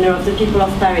prisoner of the people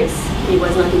of Paris. He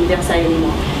was not in Versailles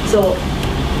anymore. So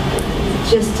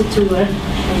just to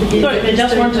Sorry, they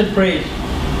just wanted bread.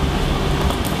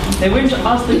 They went to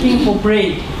ask the king for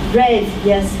bread. Bread,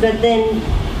 yes, but then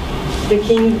the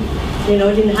king,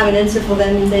 didn't have an answer for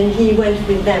them, and then he went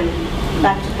with them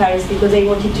back to Paris because they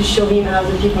wanted to show him how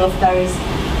the people of Paris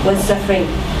was suffering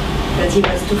because he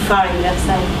was too far in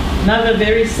Versailles. Another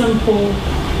very simple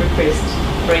request,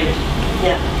 bread.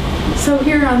 Yeah. So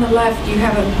here on the left, you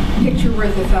have a picture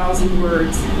worth 1,000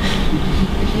 words.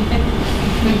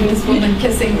 This woman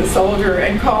kissing the soldier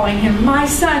and calling him, "My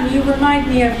son, you remind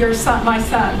me of your son, my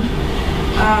son."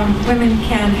 Women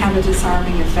can have a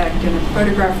disarming effect. In a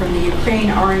photograph from the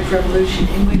Ukraine Orange Revolution,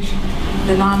 in which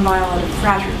the nonviolent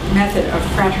method of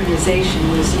fraternization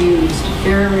was used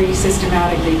very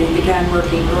systematically. They began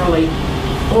working early.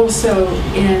 Also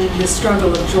in the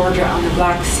struggle of Georgia on the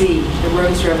Black Sea, the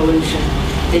Rose Revolution,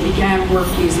 they began work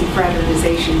using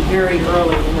fraternization very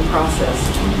early in the process.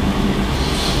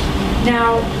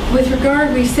 Now, with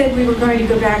regard, we said we were going to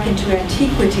go back into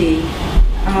antiquity.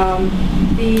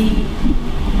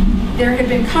 There had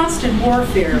been constant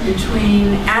warfare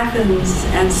between Athens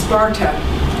and Sparta,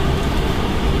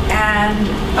 and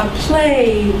a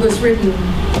play was written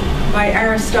by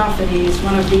Aristophanes,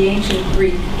 one of the ancient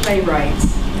Greek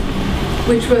playwrights,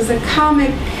 which was a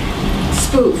comic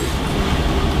spoof.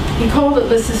 He called it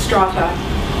Lysistrata.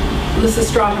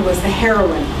 Lysistrata was the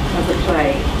heroine of the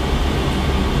play.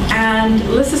 And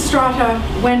Lysistrata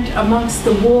went amongst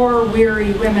the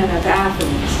war-weary women of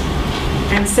Athens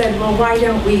and said, well, why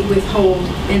don't we withhold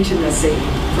intimacy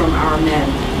from our men?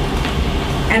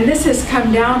 And this has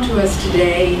come down to us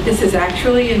today. This is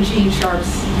actually in Gene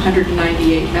Sharp's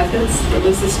 198 Methods for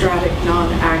Lysistratic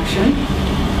Non-Action.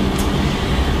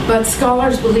 But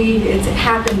scholars believe it's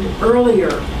happened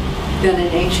earlier than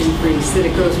in ancient Greece, that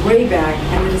it goes way back,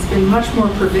 and it has been much more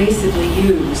pervasively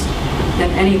used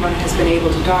than anyone has been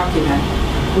able to document.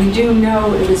 We do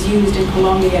know it was used in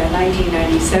Colombia in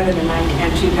 1997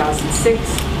 and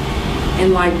 2006,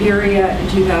 in Liberia in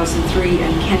 2003,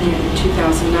 and Kenya in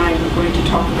 2009. We're going to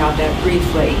talk about that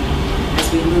briefly as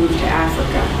we move to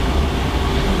Africa.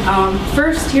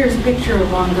 First, here's a picture of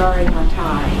Wangari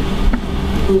Maathai,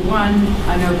 who won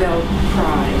a Nobel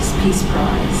Prize, Peace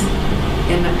Prize,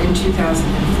 in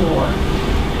 2004.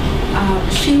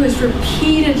 She was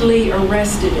repeatedly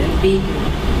arrested and beaten.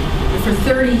 For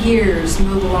 30 years,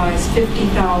 mobilized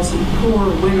 50,000 poor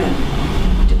women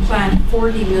to plant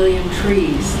 40 million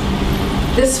trees.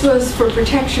 This was for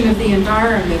protection of the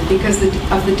environment because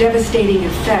of the devastating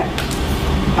effect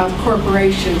of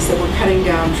corporations that were cutting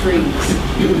down trees.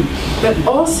 But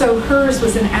also hers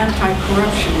was an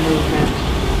anti-corruption movement,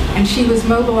 and she was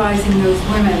mobilizing those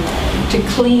women to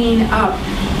clean up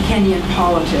Kenyan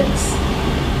politics.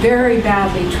 Very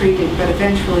badly treated, but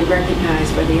eventually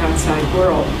recognized by the outside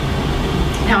world.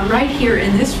 Now, right here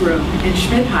in this room in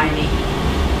Schmidheime,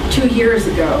 2 years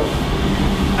ago,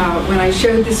 when I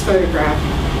showed this photograph,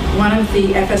 one of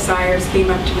the FSIers came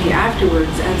up to me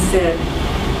afterwards and said,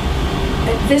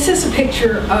 this is a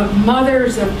picture of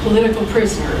mothers of political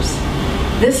prisoners.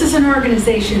 This is an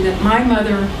organization that my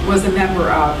mother was a member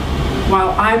of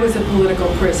while I was a political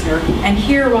prisoner. And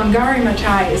here Wangari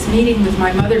Maathai is meeting with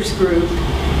my mother's group,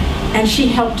 and she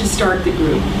helped to start the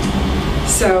group.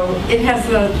 So it has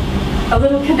a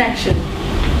little connection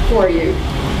for you.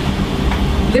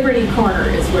 Liberty Corner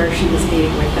is where she was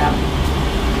meeting with them.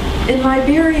 In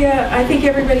Liberia, I think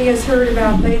everybody has heard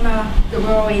about Lema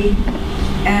Gbowee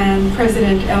and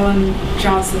President Ellen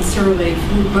Johnson Sirleaf,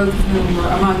 both of whom were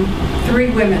among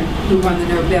 3 women who won the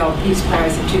Nobel Peace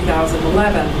Prize in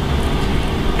 2011.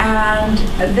 And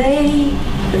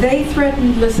they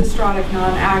threatened lysostronic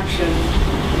non-action,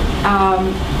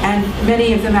 and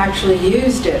many of them actually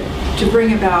used it to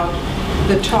bring about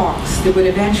the talks that would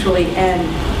eventually end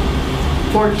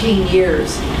 14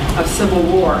 years of civil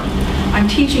war. I'm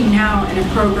teaching now in a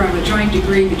program, a joint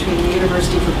degree between the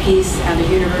University for Peace and the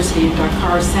University in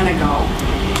Dakar, Senegal.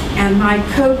 And my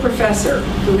co-professor,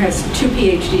 who has 2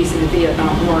 PhDs in the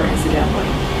Vietnam War, incidentally,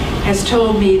 has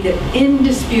told me that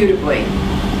indisputably,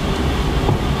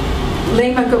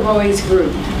 Lema Gbowee's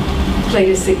group played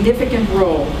a significant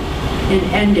role in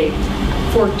ending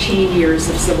 14 years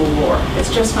of civil war. It's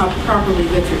just not properly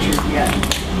literature yet.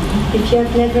 If you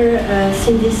have never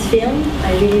seen this film,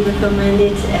 I really recommend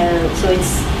it. So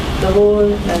it's the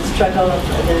whole struggle of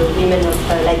the women of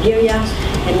Liberia,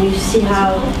 and you see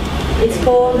how it's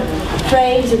called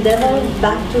Train the Devil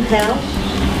Back to Hell.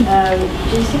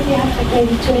 Do you think we have like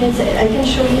maybe 2 minutes? I can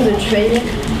show you the trailer.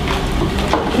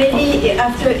 Maybe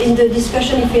after in the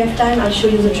discussion, if we have time, I'll show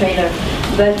you the trailer.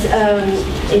 But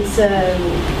it's a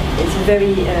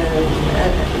very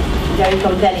very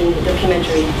compelling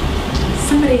documentary.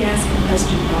 Somebody asked a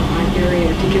question about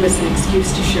Liberia to give us an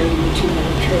excuse to show you the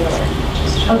 2-minute trailer.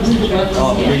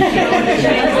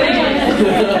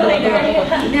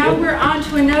 Now we're on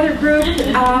to another group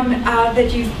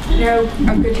that you know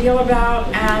a good deal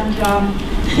about, and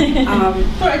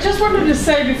Well, I just wanted to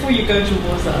say before you go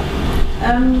towards that,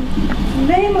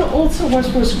 Lema also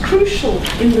was crucial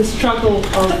in the struggle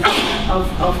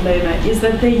of Lema is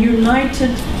that they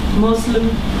united Muslim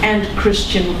and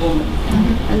Christian women.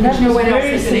 And that was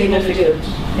very significant.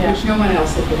 which no one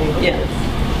else had been able to do.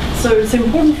 So it's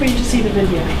important for you to see the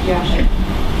video. Yeah.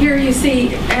 Here you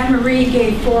see Anne-Marie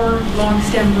gave 4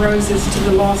 long-stemmed roses to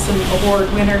the Lawson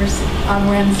Award winners on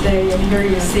Wednesday, and here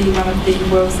you see one of the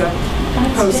WOSA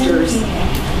posters.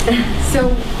 So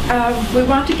we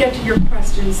want to get to your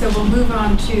questions, so we'll move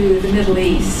on to the Middle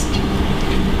East.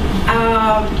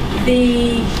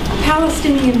 The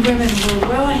Palestinian women were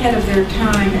well ahead of their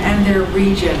time and their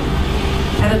region,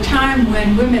 at a time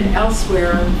when women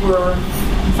elsewhere were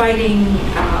fighting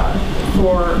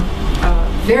for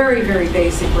very, very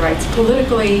basic rights.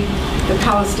 Politically, the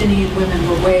Palestinian women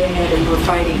were way ahead and were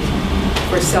fighting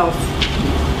for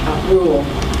self-rule.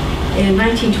 In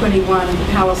 1921, the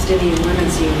Palestinian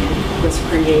Women's Union was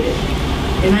created.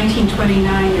 In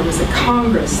 1929, there was a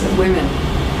Congress of Women,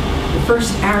 the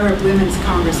first Arab Women's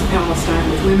Congress of Palestine,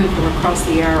 with women from across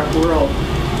the Arab world.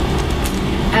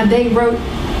 And they wrote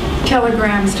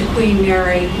telegrams to Queen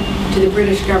Mary, to the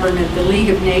British government, the League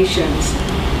of Nations.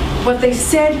 What they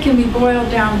said can be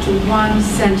boiled down to one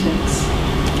sentence.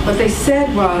 What they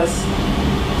said was,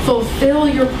 fulfill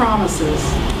your promises.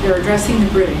 They're addressing the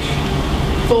British.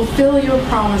 Fulfill your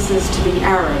promises to the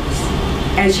Arabs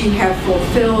as you have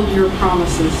fulfilled your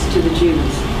promises to the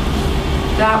Jews.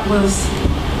 That was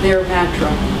their mantra.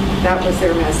 That was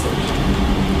their message.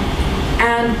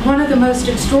 And one of the most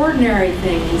extraordinary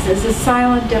things is a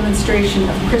silent demonstration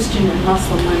of Christian and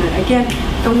Muslim women. Again,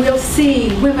 and we'll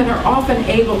see women are often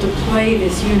able to play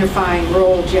this unifying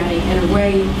role, Jenny, in a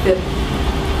way that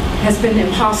has been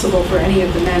impossible for any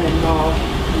of the men involved.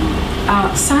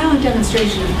 Silent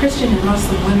demonstration of Christian and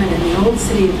Muslim women in the old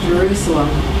city of Jerusalem,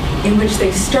 in which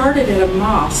they started at a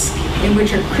mosque in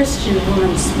which a Christian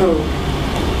woman spoke,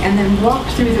 and then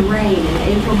walked through the rain in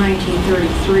April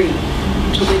 1933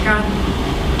 until they got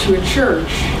to a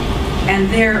church, and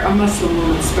there a Muslim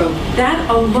woman spoke. That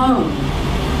alone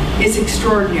is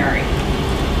extraordinary.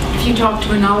 If you talk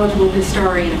to a knowledgeable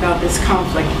historian about this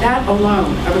conflict, that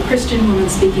alone, of a Christian woman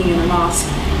speaking in a mosque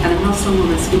and a Muslim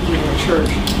woman speaking in a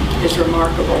church, is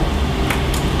remarkable.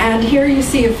 And here you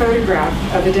see a photograph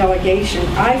of a delegation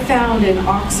I found in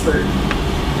Oxford,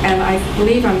 and I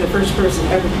believe I'm the first person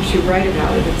ever to write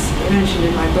about it. It's mentioned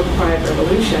in my book, Quiet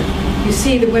Revolution. You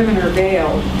see the women are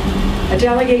veiled. A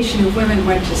delegation of women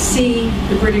went to see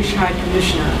the British High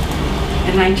Commissioner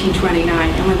in 1929,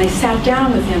 and when they sat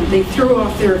down with him, they threw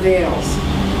off their veils,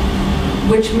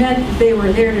 which meant they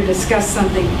were there to discuss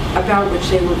something about which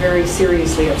they were very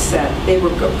seriously upset. They were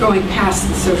going past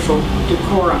the social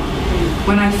decorum.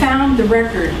 When I found the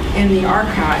record in the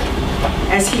archive,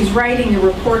 as he's writing the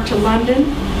report to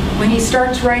London, when he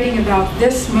starts writing about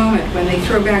this moment when they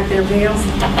throw back their veils,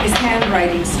 his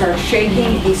handwriting starts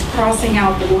shaking, he's crossing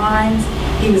out the lines.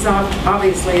 He was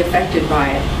obviously affected by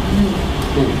it.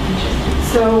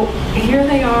 So here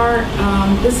they are.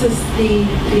 This is the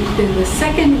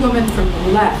second woman from the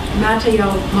left,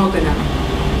 Montgomery,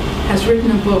 has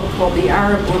written a book called The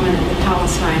Arab Woman and the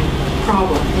Palestine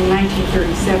Problem in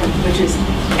 1937, which is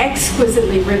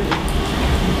exquisitely written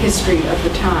history of the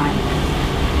time.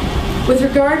 With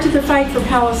regard to the fight for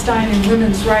Palestine and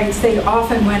women's rights, they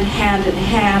often went hand in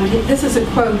hand. This is a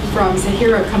quote from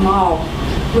Zahira Kamal,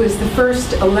 who is the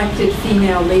first elected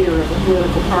female leader of the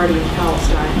political party in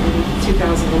Palestine in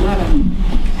 2011.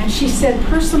 And she said,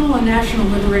 personal and national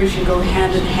liberation go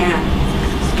hand in hand.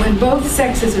 When both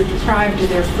sexes are deprived of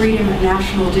their freedom and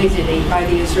national dignity by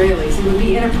the Israelis, it would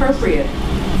be inappropriate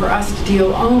for us to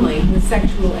deal only with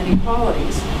sexual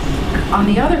inequalities. On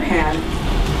the other hand,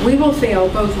 we will fail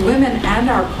both women and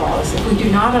our cause if we do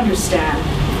not understand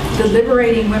that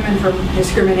liberating women from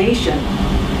discrimination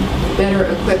will better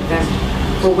equip them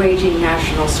for waging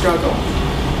national struggle.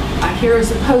 Here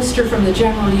is a poster from the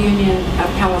General Union of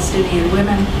Palestinian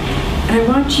Women, and I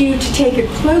want you to take a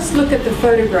close look at the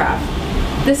photograph.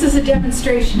 This is a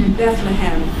demonstration in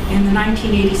Bethlehem in the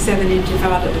 1987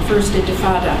 Intifada, the first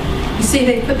Intifada. You see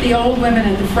they put the old women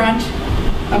at the front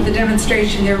of the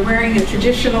demonstration. They're wearing a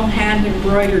traditional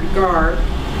hand-embroidered garb.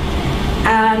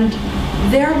 And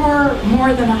there were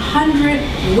more than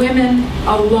 100 women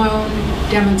alone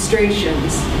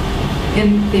demonstrations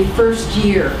in the first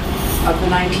year of the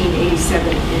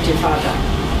 1987 Intifada.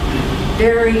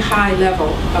 Very high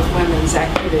level of women's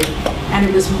activity. And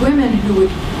it was women who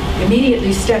would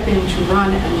immediately step in to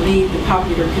run and lead the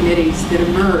popular committees that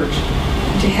emerged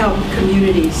to help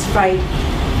communities fight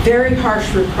very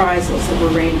harsh reprisals that were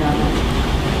rained on them,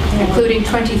 including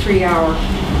 23-hour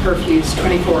curfews,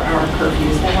 24-hour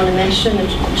curfews. I want to mention a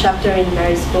chapter in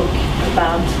Mary's book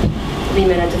about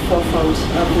women at the forefront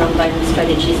of nonviolent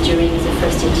strategies during the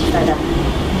first Intifada.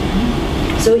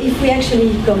 So if we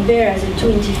actually compare the two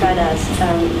Intifadas,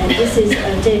 and this is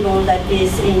a table that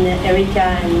is in Erica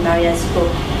and Maria's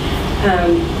book,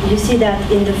 you see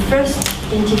that in the first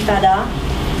Intifada,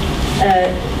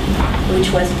 which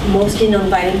was mostly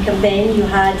non-violent campaign, you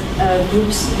had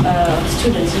groups of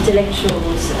students,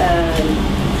 intellectuals,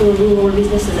 rural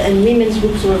businesses, and women's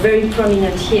groups were very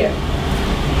prominent here.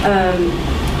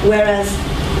 Whereas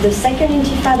the second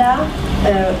Intifada,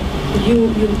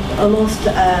 you almost,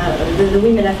 the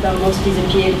women have almost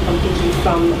disappeared completely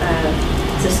from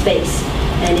the space,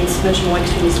 and it's much more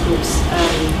extremist groups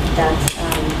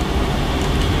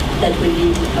that will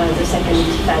be the second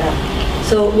Intifada.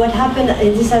 So what happened,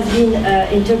 this has been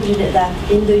interpreted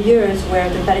that in the years where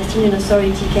the Palestinian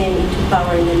Authority came into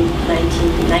power in the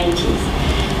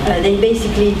 1990s, they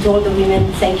basically told the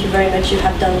women, thank you very much, you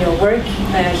have done your work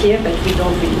here, but we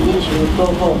don't really need you, go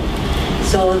home.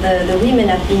 So the women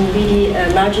have been really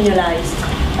marginalized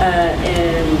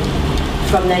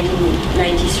from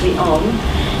 1993 on.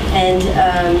 And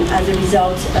as a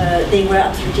result, they were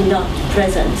absolutely not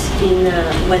present in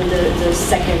when the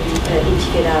second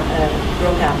Intifada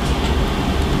broke out.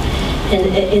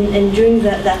 And during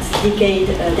that decade,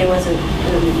 there was an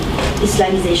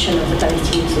Islamization of the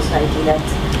Palestinian society that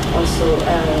also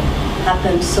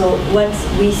happened. So what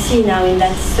we see now in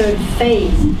that third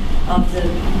phase of the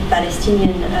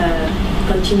Palestinian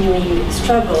continuing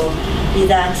struggle is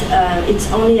that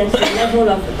it's only at the level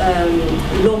of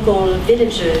local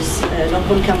villages,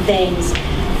 local campaigns,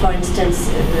 for instance,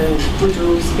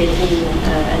 withdrew,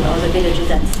 and other villages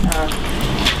that are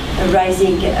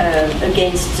rising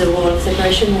against the wall of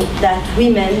separation, that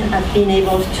women have been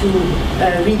able to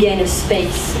regain a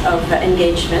space of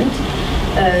engagement.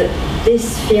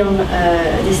 This film,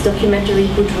 this documentary,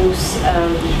 Withdrew's,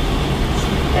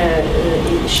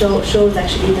 shows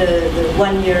actually the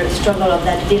one-year struggle of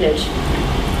that village,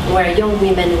 where young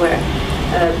women were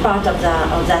part of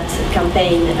that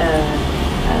campaign.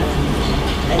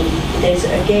 And there's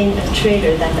again a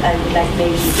trailer that I would like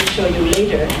maybe to show you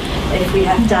later if we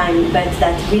have time, but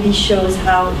that really shows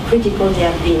how critical they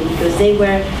have been, because they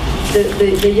were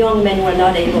the young men were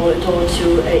not able at all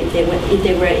to if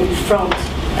they were in front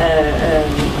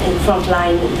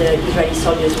line, the Israeli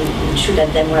soldiers would shoot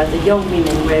at them, whereas the young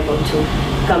women were able to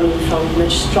come in front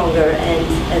much stronger,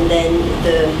 and then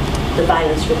the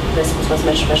violence response was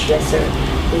much lesser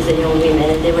with the young women,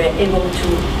 and they were able to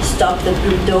stop the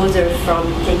bulldozer from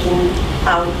taking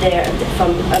out their,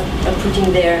 from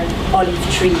uprooting their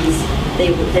olive trees.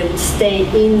 They would stay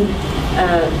in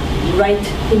right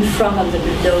in front of the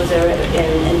bulldozer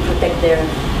and protect their,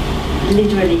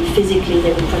 literally, physically,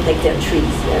 they would protect their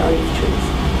trees, their olive trees.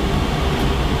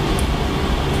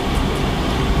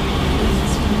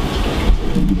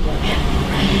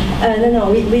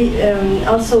 No. We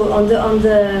also on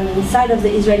the side of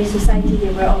the Israeli society,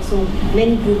 there were also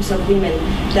many groups of women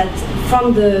that,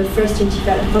 from the first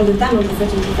intifada, from the time of the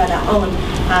first intifada on,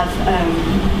 have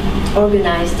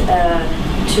organized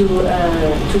to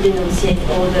denunciate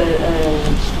all the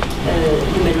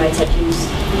human rights abuse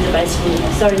in the Palestinian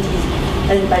authorities,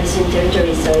 Palestinian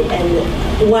territories. Sorry,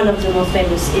 and one of the most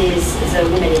famous is the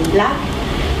Women in Black,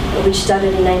 which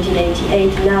started in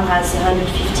 1988, now has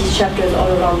 150 chapters all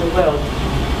around the world.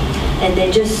 And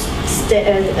they just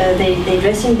they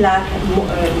dress in black,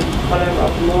 color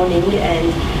of mourning,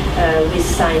 and with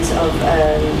signs of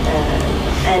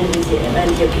and with the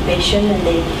occupation, and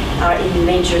they are in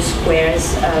major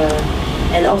squares,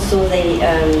 and also they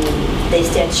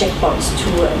stay at checkpoints to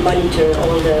monitor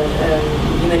all the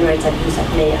human rights abuse that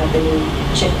may happen in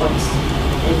checkpoints.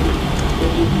 And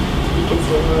maybe we can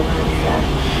say more about that.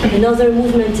 Another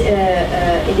movement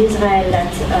in Israel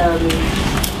that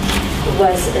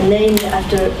was named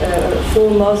after 4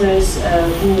 mothers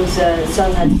whose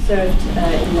sons had served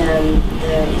in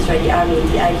the Israeli army,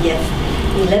 the IDF,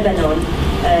 in Lebanon,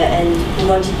 and who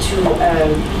wanted to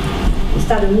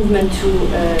start a movement to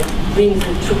bring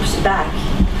the troops back.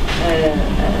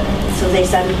 So they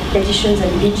started petitions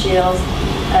and vigils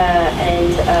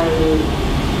and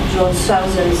drawn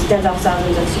thousands, tens of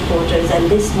thousands of supporters, and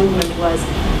this movement was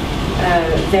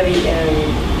very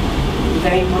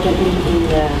important in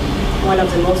one of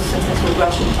the most successful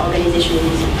grassroots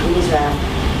organizations in Israel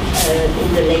in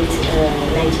the late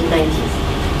 1990s.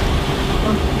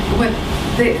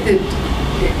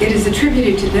 It is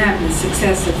attributed to them the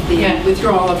success of the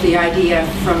withdrawal of the IDF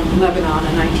from Lebanon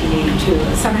in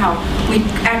 1982. Somehow we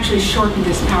actually shortened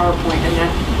this PowerPoint, and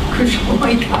that crucial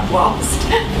point got lost.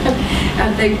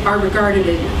 They are regarded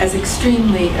as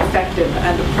extremely effective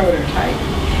and a prototype.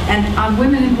 And on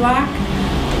Women in Black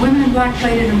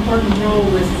played an important role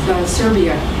with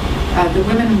Serbia. The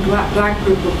Women in Black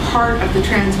group were part of the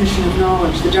transmission of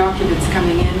knowledge, the documents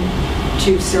coming in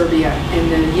to Serbia in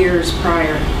the years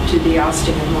prior to the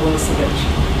ousting of Milosevic.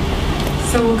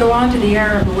 So we'll go on to the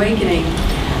Arab awakening.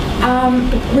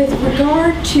 With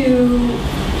regard to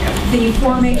the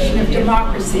formation of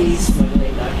democracies.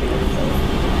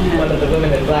 One of the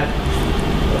women in black,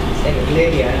 named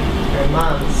Lydia, her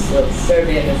mom was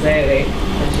Serbian Israeli,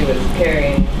 and she was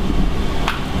carrying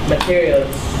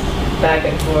materials back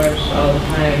and forth all the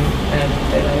time, and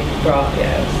they brought, it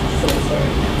was a silly story.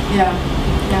 Yeah.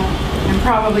 And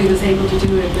probably was able to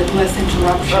do it with less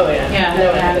interruption than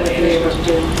that would be able to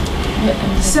do.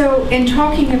 So in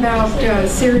talking about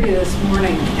Syria this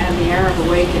morning and the Arab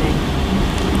awakening,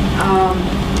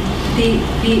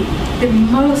 the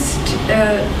most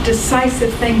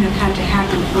decisive thing that had to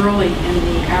happen early in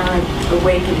the Arab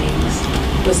awakenings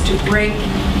was to break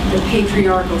the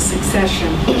patriarchal succession,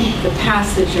 the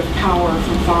passage of power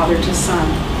from father to son.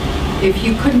 If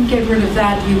you couldn't get rid of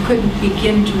that, you couldn't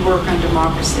begin to work on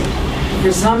democracy.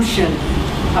 Resumption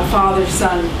of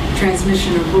father-son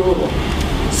transmission of rule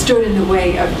stood in the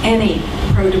way of any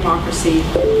pro-democracy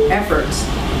efforts.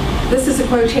 This is a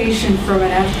quotation from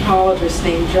an anthropologist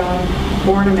named John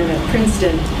Borneman at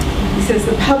Princeton. He says,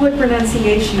 "The public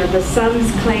renunciation of the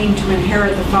son's claim to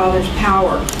inherit the father's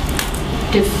power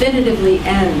definitively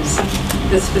ends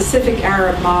the specific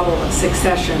Arab model of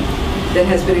succession that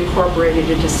has been incorporated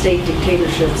into state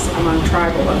dictatorships among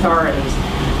tribal authorities."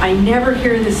 I never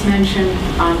hear this mentioned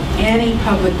on any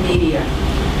public media,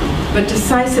 but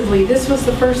decisively, this was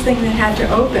the first thing that had to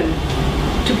open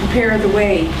to prepare the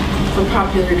way for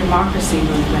popular democracy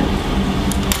movement.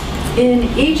 In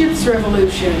Egypt's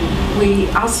revolution,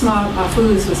 Asma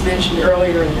Mahfouz was mentioned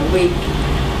earlier in the week.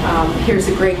 Here's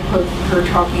a great quote from her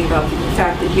talking about the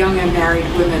fact that young unmarried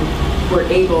women were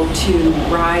able to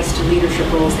rise to leadership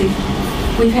roles.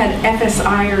 We've had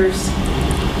FSIers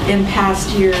in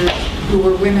past years who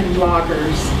were women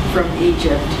bloggers from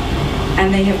Egypt,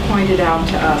 and they have pointed out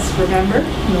to us, remember?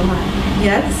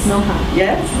 Yes?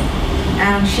 Yes?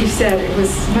 And she said it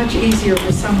was much easier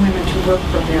for some women to work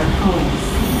from their homes.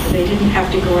 They didn't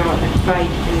have to go out and fight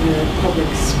in the public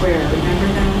square. Remember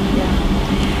that?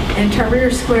 Yeah. In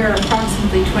Tahrir Square,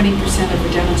 approximately 20% of the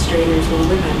demonstrators were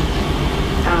women.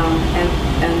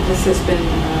 And this has been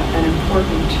an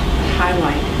important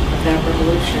highlight of that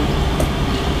revolution.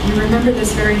 You remember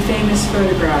this very famous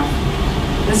photograph.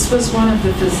 This was one of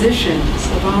the physicians,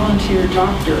 a volunteer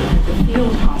doctor at the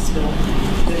field hospital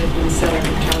that had been set up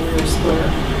in Tahrir Square.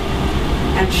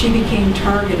 And she became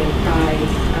targeted by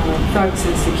thugs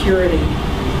and security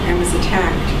and was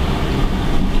attacked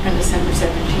on December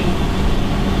 17th.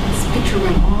 This picture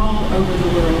went all over the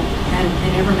world, and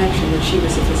they never mentioned that she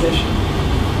was a physician.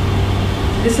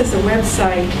 This is a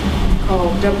website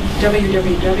called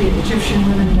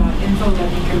www.egyptianwomen.info.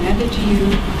 Let me commend it to you.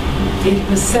 It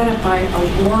was set up by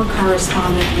a war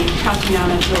correspondent named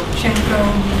Tatiana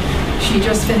Zolchenko. She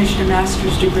just finished a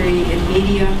master's degree in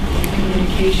media and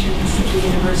communications at the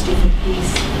University for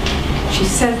Peace. She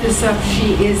set this up.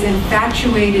 She is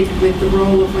infatuated with the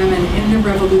role of women in the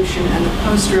revolution and the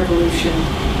post-revolution,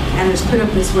 and has put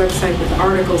up this website with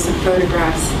articles and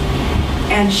photographs.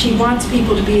 And she wants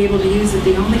people to be able to use it.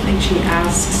 The only thing she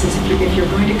asks is if you're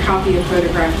going to copy a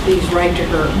photograph, please write to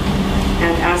her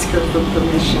and ask her for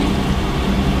permission.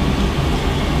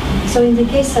 So in the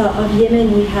case of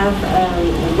Yemen, we have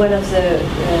one of the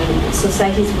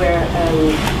societies where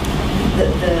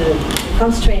the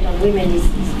constraint on women is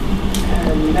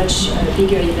much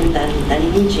bigger even than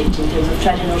in Egypt in terms of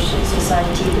traditional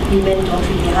society. Women don't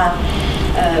really have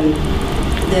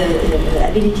the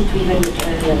ability to even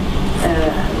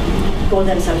call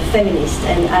themselves feminist.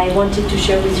 And I wanted to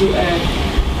share with you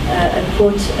a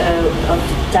quote of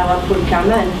Tawakkol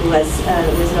Karman, who was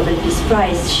Nobel Peace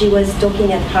Prize. She was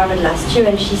talking at Harvard last year,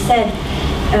 and she said,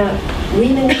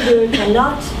 women leaders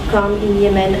cannot come in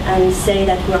Yemen and say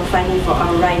that we are fighting for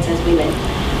our rights as women.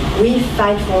 We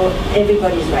fight for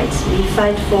everybody's rights. We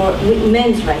fight for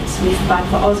men's rights. We fight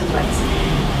for others' rights.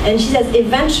 And she says,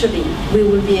 eventually, we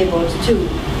will be able to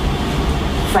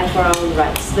fight for our own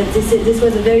rights. But this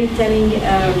was a very telling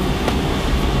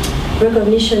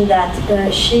recognition that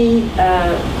she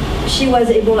was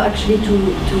able actually to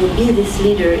be this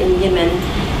leader in Yemen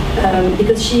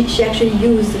because she actually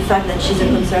used the fact that she's a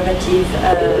conservative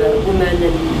woman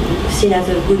and seen as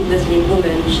a good Muslim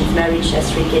woman. She's married, she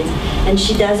has 3 kids, and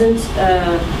she doesn't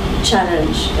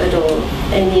challenge at all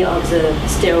any of the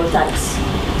stereotypes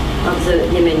of the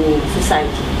Yemeni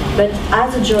society. But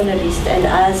as a journalist and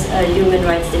as a human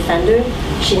rights defender,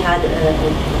 she had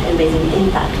an amazing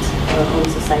impact on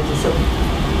society. So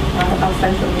our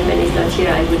friend from Yemen is not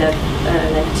here. I would have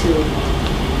liked to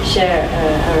share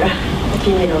her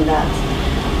opinion on that.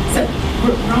 So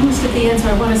we're almost at the end, so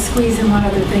I want to squeeze in one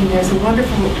other thing. There's a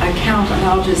wonderful account on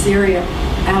Al Jazeera,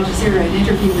 an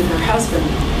interview with her husband,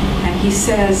 and he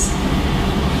says,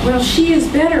 well, she is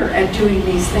better at doing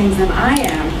these things than I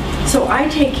am. So I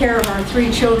take care of our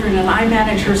 3 children and I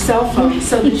manage her cell phone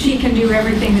so that she can do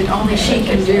everything that only she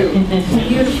can do.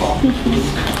 Beautiful.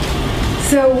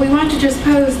 So we want to just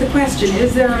pose the question,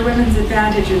 is there a women's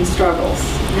advantage in struggles?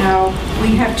 Now,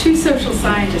 we have 2 social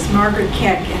scientists, Margaret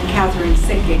Keck and Catherine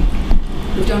Sicking,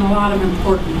 who've done a lot of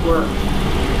important work.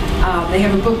 They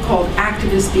have a book called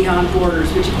Activists Beyond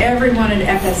Borders, which everyone at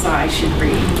FSI should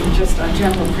read, just on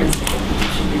general principle. You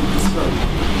should read this book.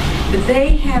 But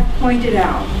they have pointed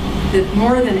out that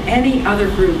more than any other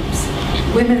groups,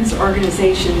 women's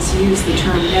organizations use the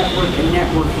term network and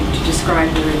networking to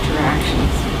describe their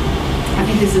interactions. I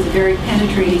think this is a very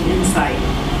penetrating insight.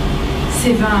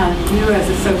 Sivan, you as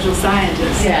a social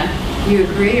scientist, you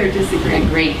agree or disagree?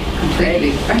 Agree,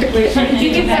 completely. Did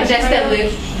you give that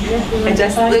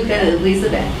just look at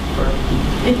Elizabeth?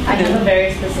 I have a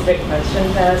very specific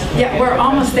question to ask. Yeah, we're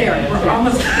almost there. We're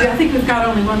almost. I think we've got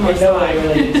only one more slide.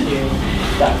 Related to you.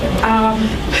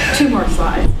 2 more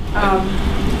slides.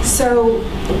 So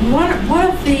one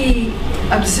of the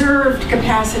observed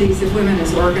capacities of women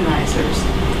as organizers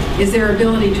is their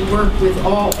ability to work with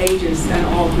all ages and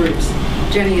all groups.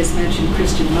 Jenny has mentioned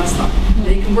Christian Muslim.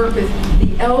 They can work with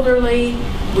the elderly,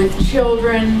 with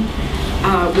children,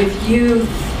 with youth.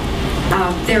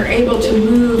 They're able to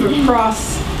move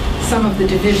across some of the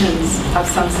divisions of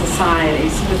some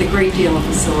societies with a great deal of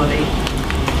facility.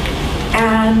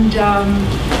 And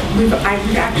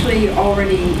I've actually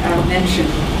already mentioned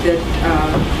that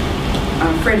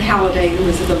Fred Halliday, who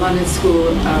was at the London School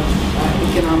of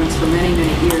Economics for many,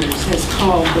 many years, has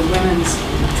called the women's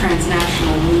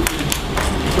transnational movement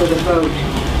for the vote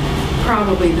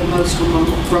probably the most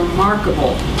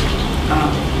remarkable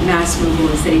mass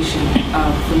mobilization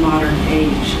of the modern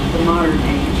age.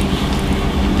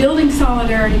 Building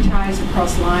solidarity ties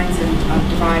across lines of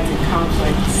divides and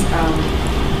conflicts.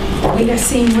 We have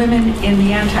seen women in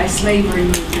the anti-slavery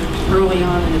movement early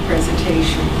on in the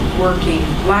presentation working,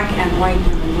 black and white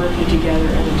women working together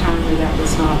at a time where that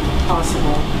was not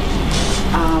possible.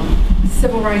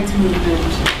 Civil rights movement,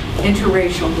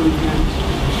 interracial movement,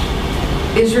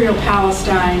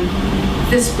 Israel-Palestine.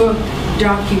 This book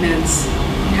documents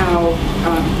how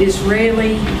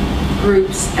Israeli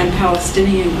groups and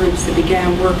Palestinian groups that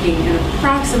began working in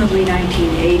approximately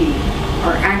 1980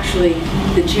 are actually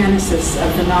the genesis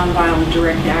of the nonviolent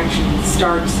direct action that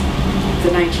starts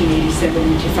the 1987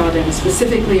 intifada, and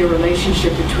specifically a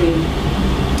relationship between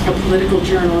a political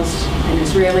journalist, an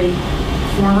Israeli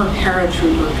former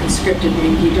paratrooper conscripted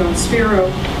named Gidon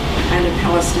Spiro, and a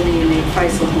Palestinian named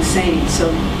Faisal Husseini.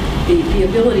 So the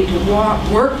ability to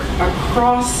work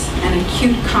across an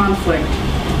acute conflict,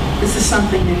 this is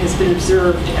something that has been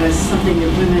observed as something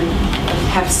that women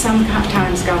have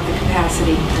sometimes got the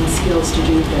capacity and skills to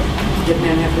do that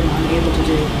men have been unable to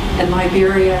do. In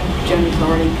Liberia, Jenny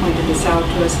already pointed this out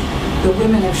to us, the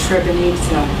women of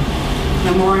Srebrenica,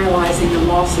 memorializing the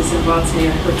losses in Bosnia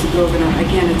and Herzegovina.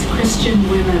 Again, it's Christian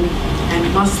women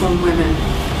and Muslim women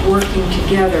working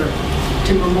together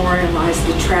to memorialize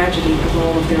the tragedy of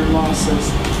all of their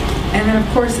losses. And then, of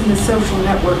course, in the social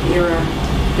network era,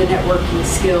 the networking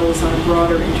skills on a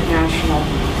broader international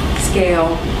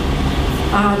scale.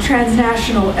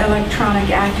 Transnational electronic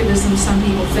activism, some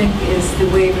people think, is the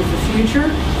wave of the future.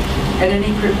 At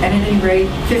any rate,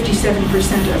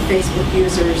 57% of Facebook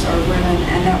users are women,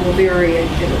 and that will vary. It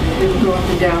will go up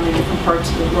and down in different parts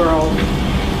of the world.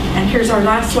 And here's our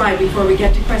last slide before we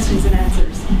get to questions and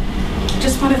answers.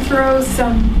 Just want to throw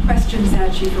some questions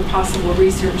at you for possible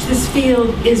research. This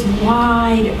field is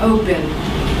wide open.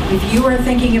 If you are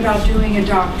thinking about doing a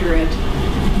doctorate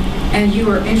and you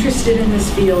are interested in this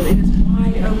field, it is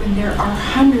wide open. There are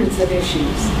hundreds of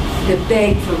issues that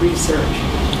beg for research.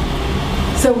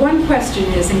 So one question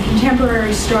is, in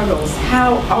contemporary struggles,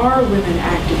 how are women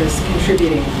activists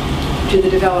contributing to the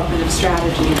development of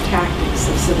strategy and tactics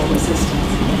of civil resistance?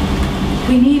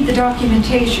 We need the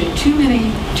documentation. Too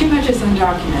much is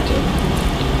undocumented.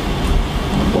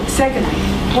 Secondly,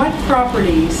 what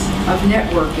properties of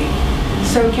networking,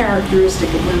 so characteristic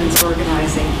of women's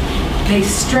organizing, may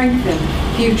strengthen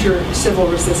future civil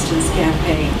resistance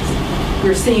campaigns?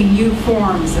 We're seeing new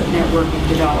forms of networking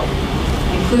develop,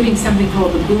 including something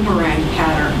called the boomerang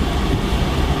pattern,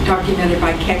 documented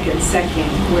by Keck and Seking,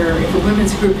 where if a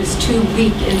women's group is too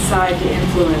weak inside to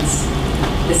influence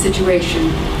the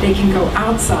situation, they can go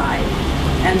outside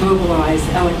and mobilize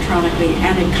electronically,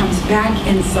 and it comes back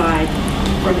inside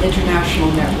from international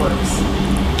networks.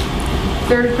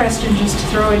 Third question, just to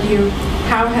throw at you,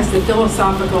 how has the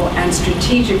philosophical and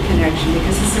strategic connection,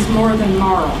 because this is more than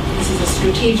moral, this is a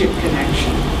strategic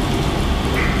connection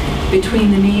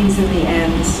between the means and the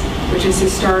ends, which is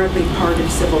historically part of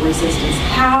civil resistance.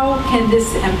 How can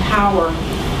this empower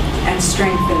and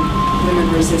strengthen women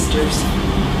resistors?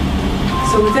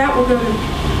 So with that, we'll go to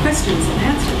questions and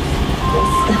answers. Yes.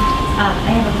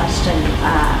 I have a question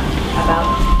about,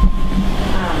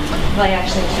 well, I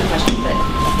actually have two questions, but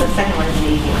the second one is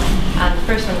the easiest. The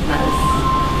first one's not as,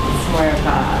 it's more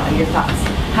of your thoughts.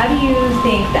 How do you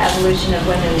think the evolution of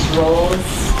women's roles,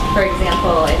 for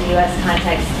example, in the U.S.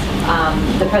 context,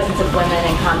 the presence of women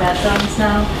in combat zones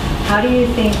now, how do you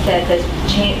think that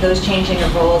those changing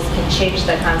of roles can change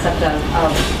the concept of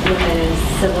women in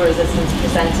civil resistance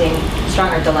presenting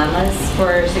stronger dilemmas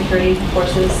for security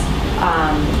forces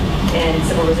in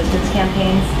civil resistance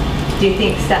campaigns? Do you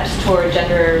think steps toward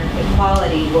gender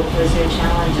equality will pose new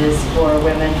challenges for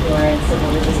women who are in civil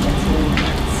resistance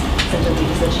movements, simply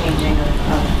because of the changing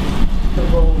of the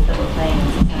roles that we're playing in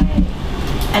society?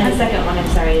 And the second one,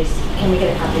 I'm sorry, is can we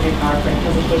get a copy of your PowerPoint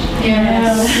presentation?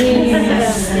 Yes.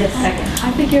 Yes. Second.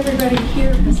 I think everybody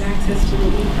here has access to the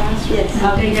e-classroom.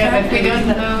 Yes. If we don't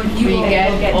know, we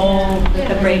get all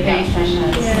the breakout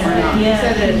sessions. You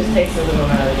said that it just takes a little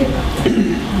while to get up.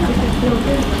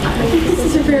 I think this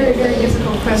is a very, very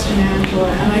difficult question, Angela,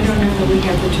 and I don't know that we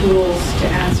have the tools to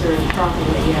answer it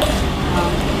properly yet.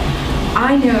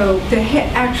 I know the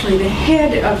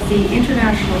head of the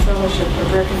International Fellowship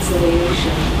of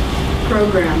Reconciliation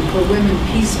program for women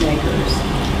peacemakers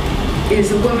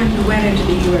is a woman who went into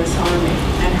the U.S. Army,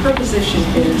 and her position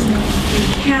is, you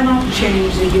cannot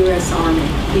change the U.S. Army.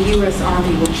 The U.S.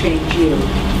 Army will change you.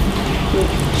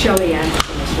 Shelley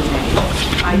Anderson is her name.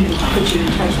 I can put you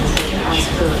in touch with her to ask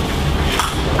her.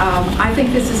 I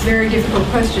think this is a very difficult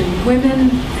question. Women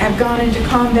have gone into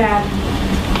combat.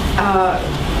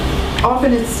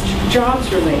 Often it's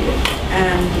jobs related,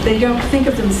 and they don't think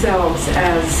of themselves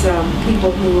as people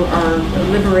who are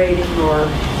liberating or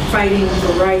fighting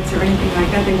for rights or anything like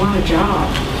that. They want a job.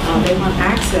 They want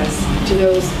access to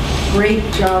those great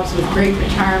jobs with great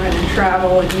retirement and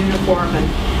travel and uniform and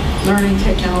learning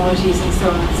technologies and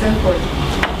so on and so forth.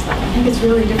 I think it's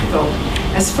really difficult.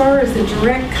 As far as the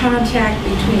direct contact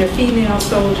between a female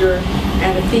soldier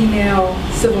and a female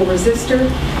civil resistor,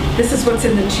 this is what's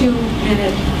in the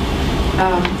 2-minute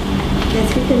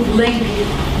link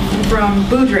from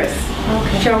Budris.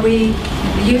 Okay. Shall we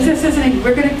use this as an?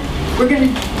 We're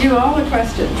gonna do all the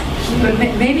questions, but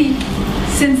maybe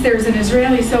since there's an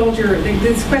Israeli soldier,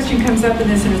 this question comes up in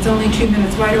this, and it's only 2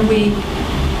 minutes. Why don't we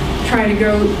try to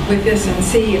go with this and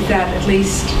see if that at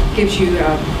least gives you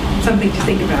something to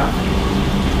think about?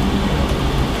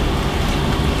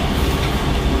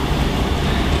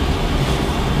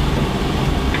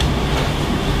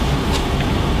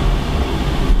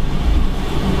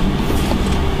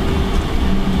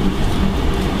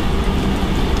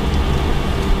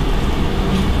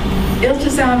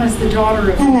 come as the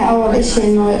daughter of... أنا أول إشي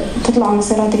إنه تطلع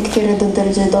مسيرات كتير ضد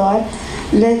الجدار،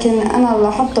 لكن أنا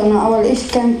لاحظت إنه أول إشي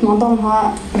كانت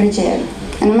معظمها رجال،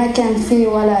 إنه ما كان في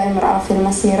ولا امرأة في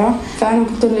المسيرة. فأنا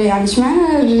قلت له يعني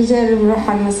إشمعنى الرجال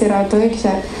بيروحوا على المسيرات وهيك،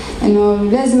 إنه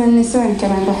لازم النسوان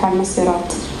كمان يروحوا على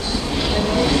المسيرات.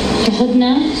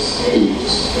 أخذنا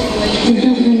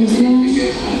النسوان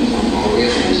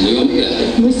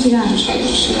والسلاح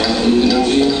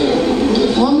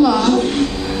والله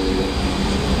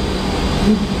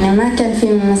ما كان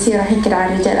في مسيرة هيك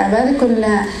على الرجال، أبدا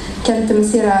كلها كانت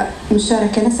مسيرة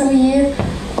مشاركة نسوية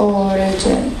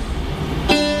ورجال.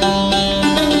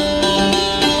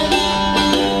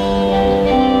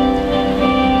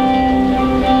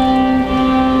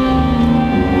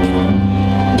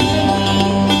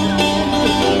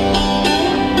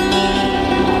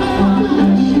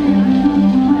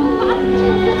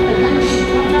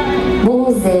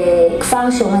 זה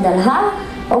כפר שעומד על הר,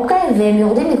 אוקיי? והם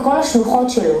יורדים מכל השלוחות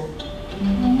שלו.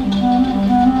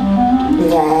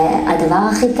 והדבר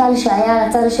הכי קל שהיה על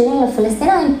הצד השני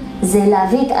לפלסטינאים זה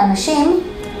להביא את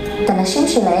הנשים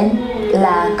שלהם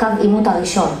לקו עימות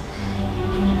הראשון.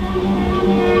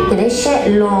 כדי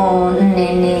שלא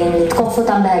נתקוף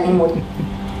אותם באלימות.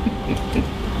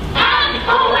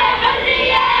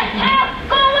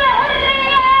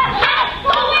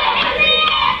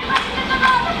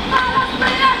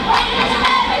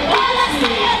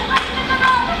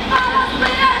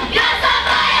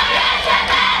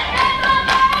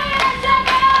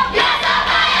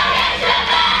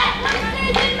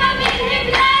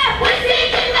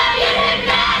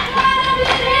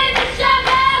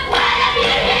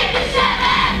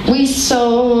 We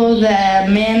saw the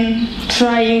men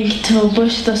trying to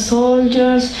push the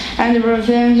soldiers and the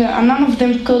revenge, and none of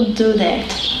them could do that.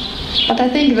 But I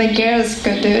think the girls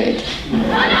could do it.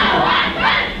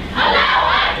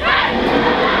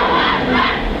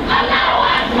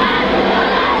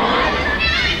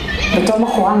 בתור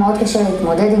בחורה מאוד קשה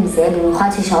להתמודד עם זה, במיוחד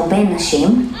שיש הרבה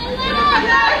נשים.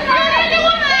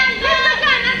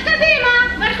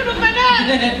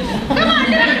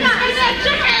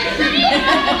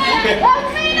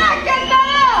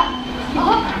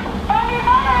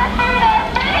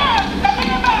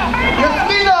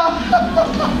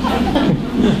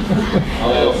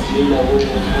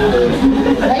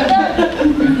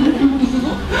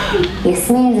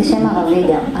 יסמין זה שם ערבי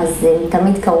גם, אז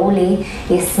תמיד קראו לי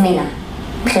יסמינה.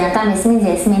 מבחינתם יסמין זה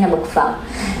יסמינה בכפר.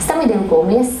 אז תמיד הם קוראים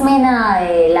לי יסמינה,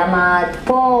 למה את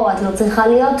פה, את לא צריכה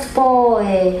להיות פה,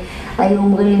 היו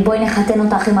אומרים לי בואי נחתן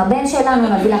אותך עם הבן שלנו,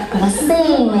 נביא לך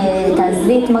פרסים,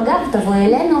 תעזבי את מג"ב, תבואי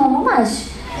אלינו, ממש.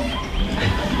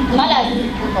 מה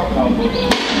להגיד?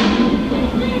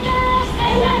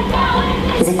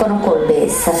 זה קודם כל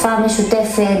בשפה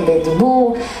משותפת,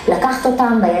 בדיבור, לקחת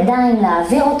אותם בידיים,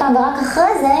 להעביר אותם, ורק אחרי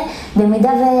זה, במידה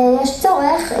ויש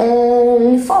צורך,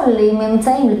 לפעול עם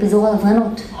אמצעים לפיזור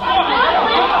ההפגנות.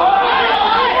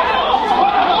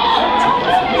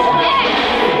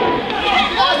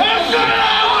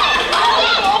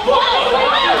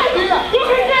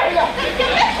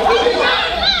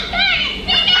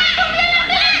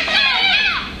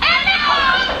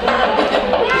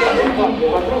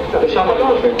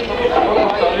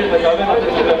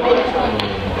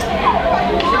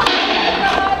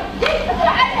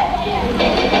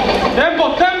 Tempo,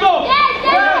 tempo!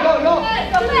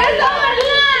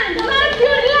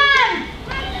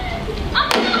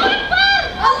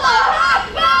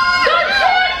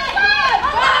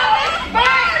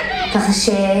 ככה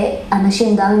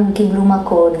שאנשים גם אם קיבלו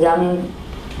מכות, גם אם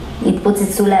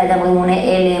התפוצצו לידם רימוני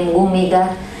אלם, גומי,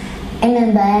 גת, אין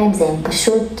להם בעיה עם זה, הם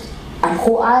פשוט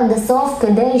הלכו עד הסוף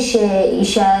כדי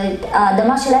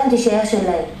שהאדמה שלהם תישאר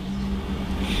שלהם.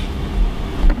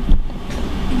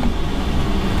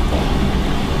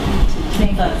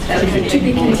 To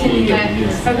be continued.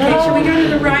 Okay, shall we go to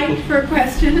the right for a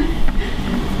question?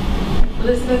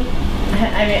 Elizabeth?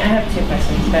 I mean, I have two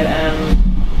questions, but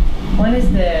one is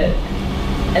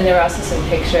and there were also some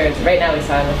pictures, right now we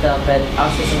saw in the film, but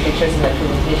also some pictures in the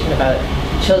presentation about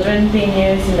children being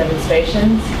used in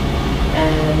demonstrations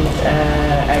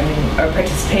and or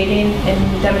participating in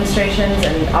demonstrations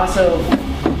and also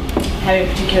having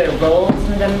particular roles in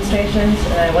the demonstrations.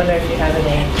 And I wonder if you have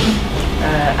any.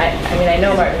 I mean, I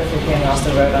know Martin Luther King also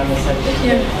wrote on this subject.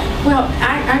 Yeah. Well,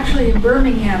 actually, in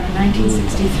Birmingham in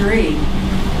 1963,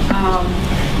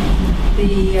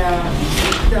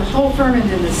 the whole ferment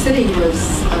in the city was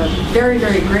very,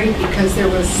 very great because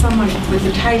there was someone with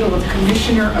the title of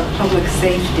Commissioner of Public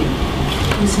Safety,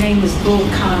 whose name was Bull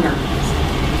Connor.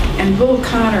 And Bull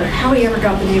Connor, how he ever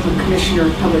got the name of Commissioner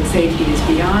of Public Safety is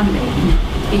beyond me.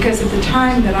 Because at the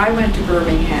time that I went to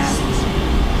Birmingham,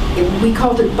 we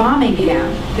called it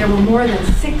Bombingham. There were more than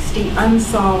 60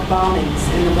 unsolved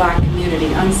bombings in the black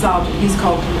community. Unsolved, he's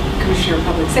called Commissioner of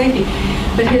Public Safety.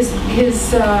 But he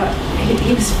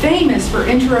was famous for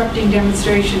interrupting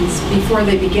demonstrations before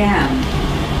they began.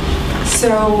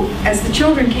 So as the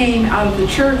children came out of the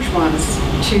church once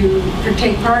to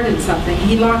take part in something,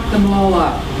 he locked them all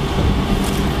up.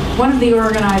 One of the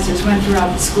organizers went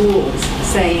throughout the schools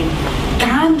saying,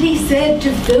 Gandhi said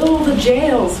to fill the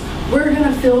jails. We're going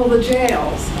to fill the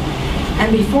jails.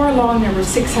 And before long, there were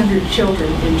 600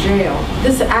 children in jail.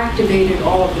 This activated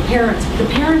all of the parents. The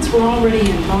parents were already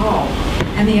involved,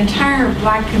 and the entire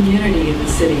black community in the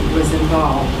city was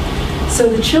involved. So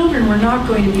the children were not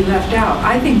going to be left out.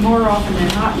 I think more often than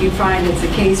not, you find it's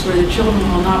a case where the children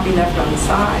will not be left on the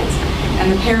sides,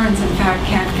 and the parents, in fact,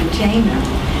 can't contain them.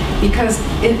 Because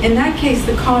in that case,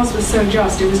 the cause was so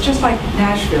just. It was just like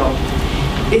Nashville.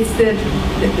 It's that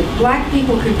the black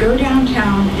people could go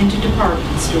downtown into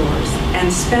department stores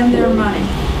and spend their money.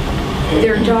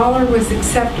 Their dollar was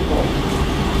acceptable,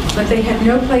 but they had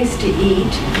no place to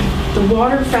eat. The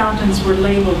water fountains were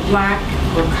labeled black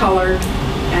or colored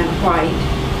and white.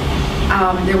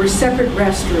 There were separate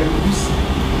restrooms,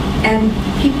 and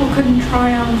people couldn't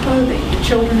try on clothing. The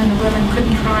children and the women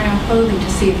couldn't try on clothing to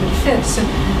see if it fit.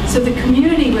 So the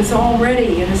community was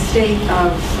already in a state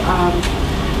of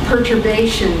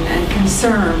perturbation and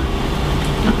concern.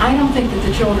 I don't think that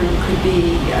the children could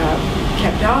be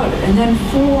kept out of it. And then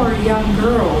 4 young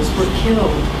girls were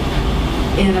killed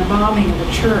in a bombing of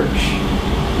a church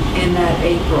in that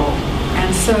April.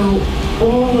 And so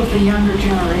all of the younger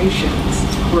generations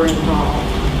were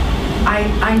involved.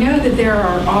 I know that there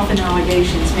are often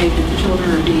allegations made that the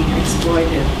children are being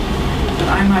exploited, but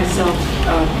I myself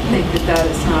think that that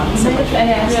is not so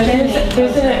much.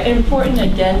 There's an important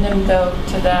addendum, though,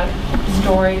 to that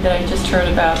story that I just heard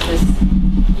about this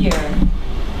year,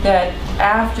 that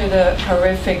after the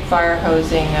horrific fire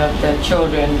hosing of the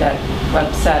children that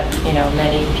upset,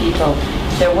 many people,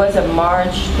 there was a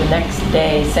march the next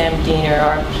day. Sam Diener,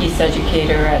 our peace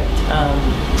educator at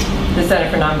the Center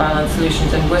for Nonviolent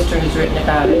Solutions in Worcester, has written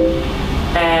about it.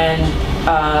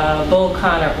 And Bull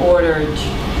Connor ordered,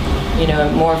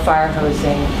 more fire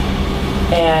hosing.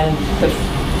 And the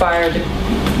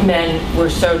firemen were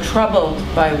so troubled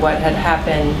by what had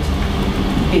happened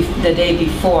the day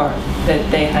before, that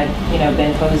they had,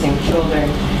 been hosing children,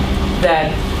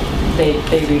 that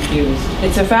they refused.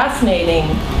 It's a fascinating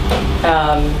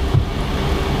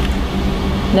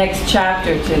next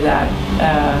chapter to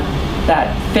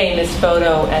that famous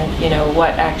photo, and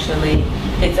what actually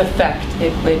its effect.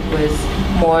 It was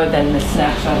more than the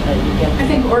snapshot that you get. I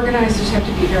think organizers have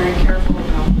to be very careful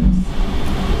about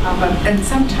this. And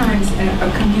sometimes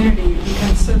a community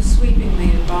becomes so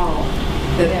sweepingly involved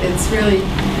that it's really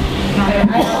not.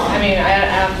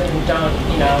 I often don't,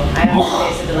 I have to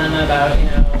face a dilemma about,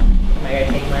 am I going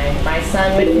to take my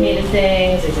son with me to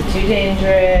things? Is it too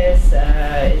dangerous?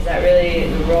 Is that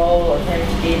really the role of him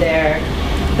to be there?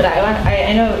 But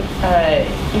I know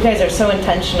you guys are so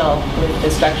intentional with the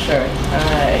structure.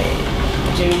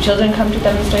 Do children come to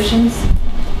demonstrations?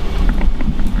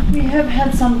 We have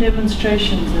had some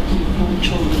demonstrations that involve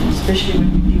children, especially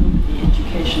when we deal with the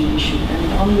education issue.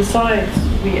 And on the sides,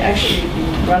 we actually have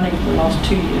been running for the last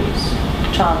 2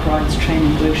 years child rights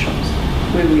training workshops,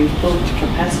 where we've built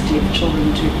capacity of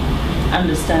children to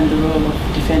understand the role of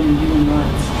defending human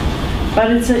rights.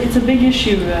 But it's a big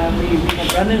issue. We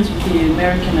had run-ins with the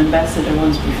American ambassador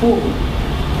once before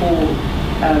for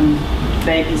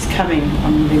babies coming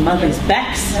on their mothers'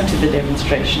 backs to the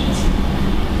demonstrations.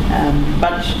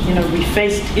 But we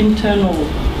faced internal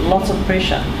lots of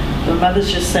pressure. The mother's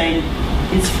just saying,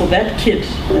 it's for that kid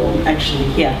that I'm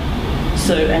actually here.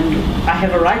 So, and I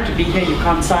have a right to be here, you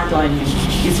can't sideline me.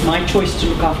 It's my choice to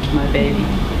look after my baby.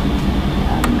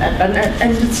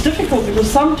 And it's difficult because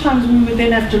sometimes we would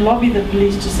then have to lobby the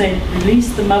police to say,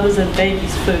 release the mothers and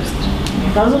babies first.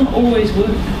 It doesn't always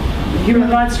work.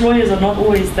 Human rights lawyers are not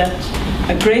always that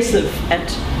aggressive at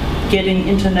getting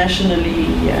internationally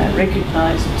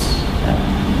recognized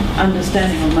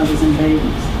understanding of mothers and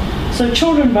babies. So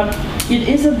children, but it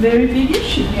is a very big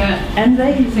issue. Yeah. And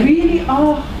they really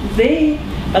are there,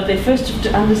 but they first have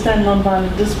to understand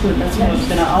nonviolent discipline. That's what I was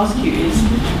going to ask you is,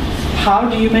 how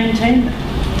do you maintain that?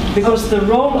 Because the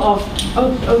role of,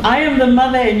 I am the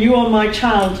mother and you are my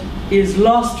child is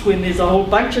lost when there's a whole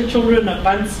bunch of children at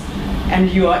once and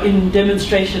you are in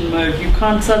demonstration mode. You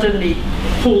can't suddenly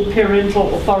pull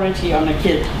parental authority on a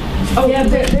kid. Oh yeah,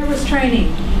 there was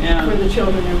training. for the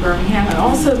children in Birmingham. And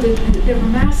also, there were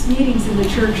mass meetings in the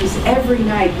churches every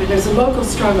night where there's a local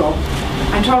struggle.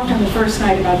 I talked on the first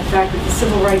night about the fact that the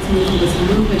civil rights movement was a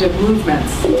movement of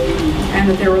movements, and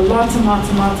that there were lots and lots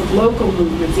and lots of local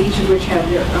movements, each of which had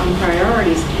their own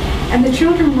priorities. And the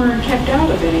children weren't kept out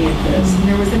of any of this, and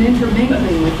there was an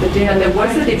intermingling with the daily. But there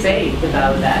was a debate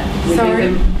about that.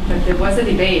 Sorry? But there was a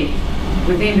debate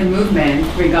within the movement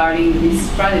regarding this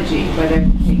strategy, whether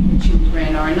to take the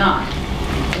children or not.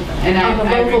 And on a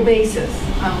local basis,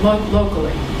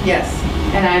 locally, yes.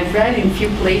 And I've read in a few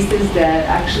places that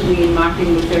actually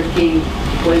Martin Luther King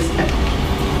was,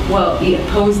 well, he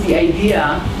opposed the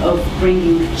idea of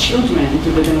bringing children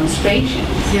to the demonstrations.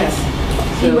 Yes.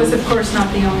 He was, of course,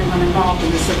 not the only one involved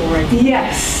in the civil rights movement.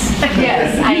 Yes,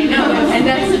 yes, I know. And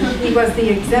that's, he was the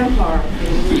exemplar of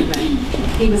the movement.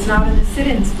 He was not in the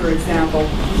sit-ins, for example,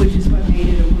 which is what made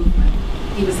it a movement.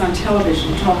 He was on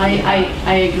television talking.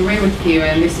 I agree with you,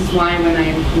 and this is why when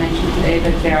I mentioned today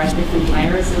that there are different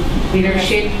layers of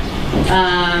leadership,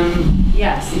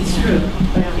 yes, it's true,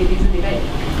 but it is a debate.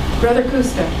 Brother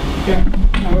Kusta. Yeah,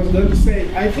 I was going to say,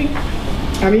 I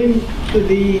mean,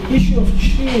 the issue of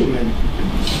children,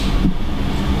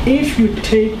 if you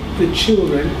take the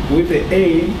children with the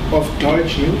aim of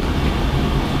dodging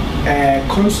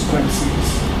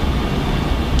consequences,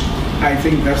 I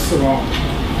think that's wrong.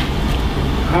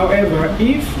 However,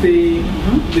 if the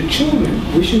children,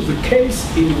 which is the case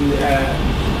in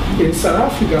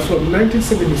South Africa from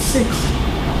 1976,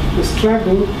 the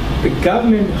struggle, the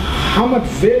government hammered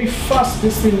very fast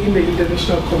this thing in the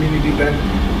international community that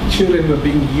children were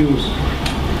being used.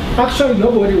 Actually,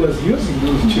 nobody was using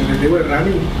those children. They were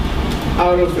running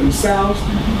out of themselves.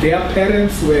 Their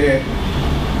parents were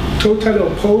totally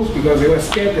opposed because they were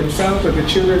scared themselves, but the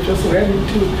children just ran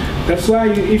into. That's why,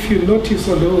 if you notice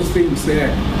on those things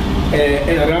there,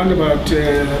 around about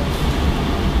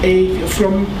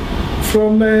from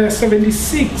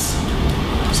 76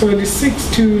 to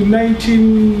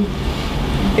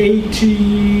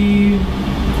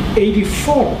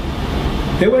 1984,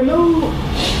 there were no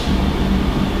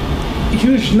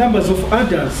huge numbers of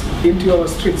adults into our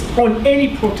streets on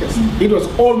any protest. It was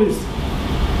always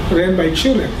ran by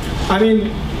children. I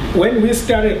mean, when we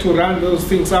started to run those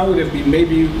things, I would have been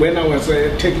maybe, when I was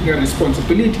taking a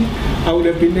responsibility, I would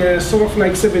have been sort of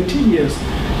like 17 years.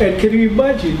 And can you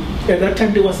imagine, at that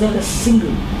time there was not a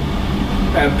single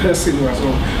person who was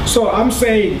on. So I'm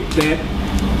saying that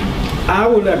I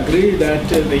would agree that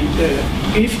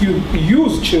if you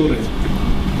use children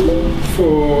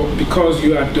because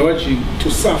you are dodging to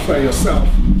suffer yourself,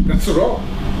 that's wrong.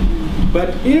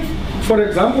 But if, for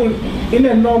example, in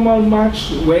a normal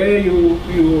march where you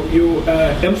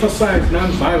emphasize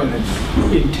non-violence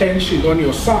intention on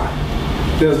your side,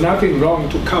 there's nothing wrong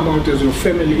to come out as your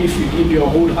family if in your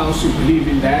whole house you believe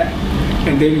in that,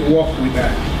 and then you walk with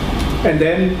that. And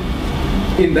then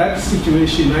in that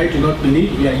situation, I do not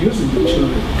believe we are using the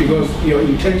children, because your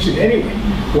intention anyway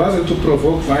wasn't to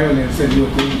provoke violence and you're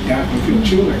going down with your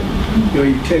children. Your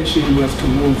intention was to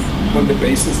move on the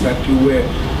basis that you were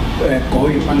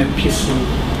going on a peaceful.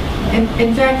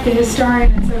 In fact, the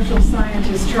historian and social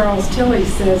scientist Charles Tilley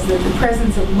says that the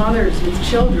presence of mothers with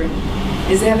children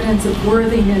is evidence of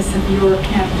worthiness of your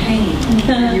campaign,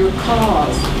 your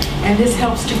cause. And this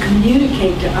helps to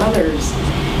communicate to others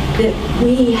that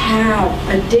we have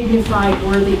a dignified,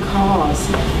 worthy cause.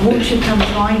 Won't you come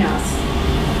join us?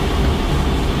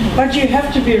 But you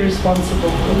have to be responsible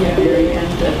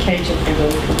and cater for them,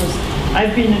 because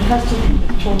I've been in custody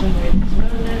with children where there's no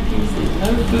nappies, there's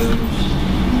no food,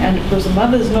 and because the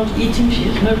mother's not eating, she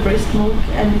has no breast milk,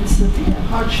 and it's a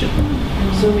hardship.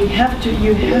 So you have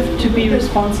to be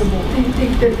responsible.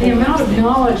 The amount of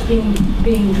knowledge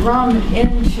being drummed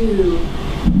into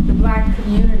the black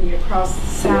community across the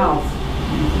South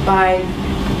by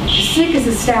SNCC is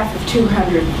a staff of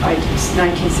 200 by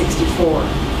 1964.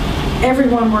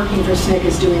 Everyone working for SNCC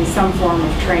is doing some form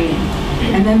of training.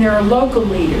 And then there are local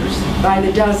leaders by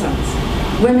the dozens.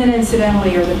 Women,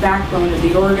 incidentally, are the backbone of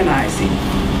the organizing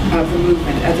of the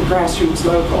movement at the grassroots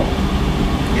level.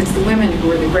 It's the women who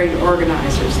are the great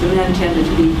organizers. The men tended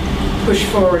to be pushed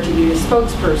forward to be the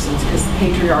spokespersons because the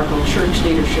patriarchal church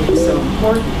leadership is so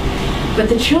important. But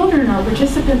the children are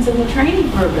participants in the training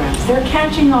programs. They're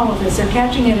catching all of this. They're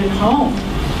catching it at home.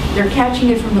 They're catching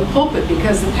it from the pulpit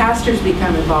because the pastors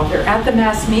become involved. They're at the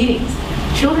mass meetings.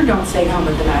 Children don't stay home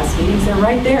at the mass meetings. They're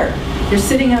right there. They're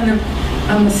sitting on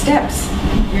the steps.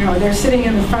 You know, they're sitting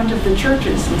in the front of the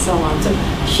churches and so on. So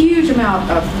huge amount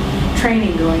of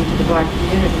training going to the black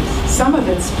communities. Some of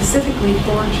it specifically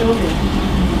for children.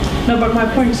 No, but my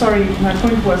point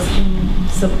was in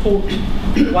support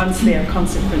once there are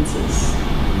consequences.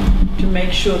 to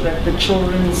make sure that the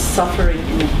children's suffering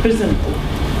in a prison or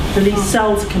police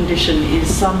cells condition is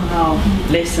somehow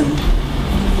lessened.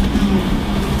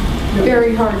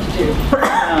 Very hard to do.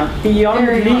 Beyond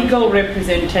Very legal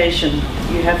representation,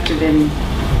 you have to then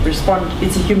respond.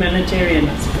 It's a humanitarian,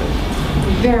 I suppose.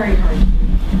 Very hard to do.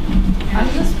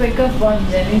 I'll just pick up on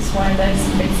Jenny's point that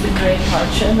it's the great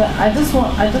hardship. I just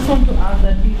want to add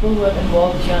that people who have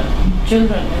involved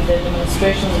children in their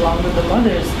demonstrations along with the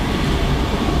mothers,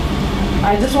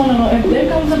 I just want to know if there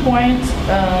comes a point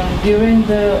during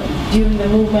the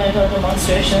movement or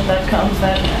demonstration that comes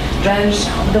that when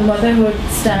the motherhood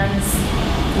stands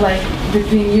like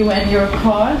between you and your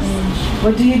cause,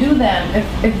 what do you do then?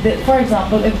 For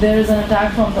example, if there is an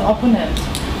attack from the opponent,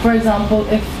 for example,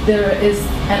 if there is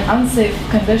an unsafe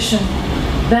condition,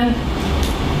 then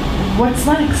what's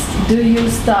next? Do you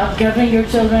start gathering your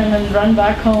children and run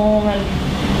back home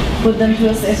and put them to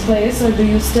a safe place, or do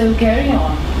you still carry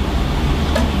on?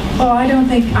 Well, I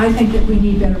think that we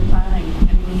need better planning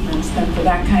and movements than for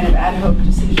that kind of ad hoc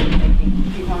decision making.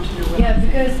 If you want to know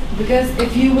what because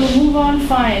if you will move on,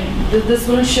 fine. This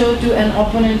will show to an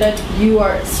opponent that you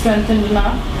are strengthened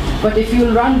enough. But if you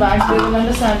will run back, they will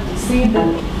understand. See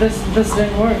that this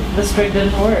didn't work. This trick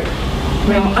didn't work.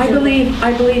 Well, I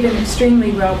believe in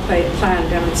extremely well planned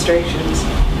demonstrations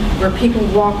where people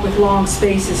walk with long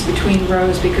spaces between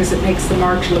rows because it makes the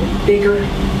march look bigger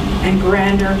and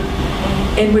grander,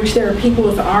 in which there are people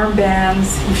with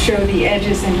armbands who show the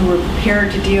edges and who are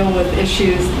prepared to deal with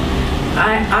issues.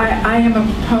 I am a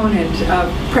proponent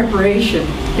of preparation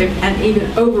and even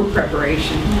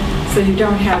over-preparation, so you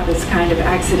don't have this kind of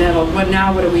accidental, well,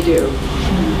 now what do we do?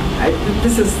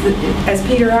 This is, as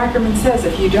Peter Ackerman says,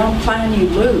 if you don't plan, you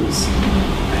lose.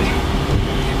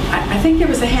 I think there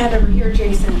was a hand over here,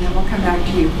 Jason, and then we'll come back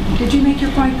to you. Did you make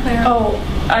your point, Claire? Oh,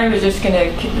 I was just going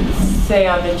to say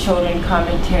on the children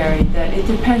commentary that it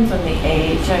depends on the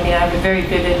age. I mean, I have a very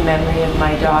vivid memory of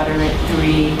my daughter at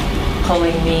 3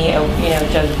 pulling me,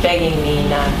 just begging me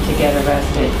not to get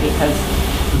arrested because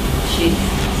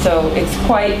so it's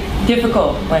quite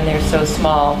difficult when they're so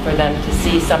small for them to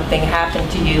see something happen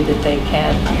to you that they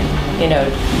can't,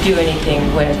 do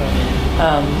anything with.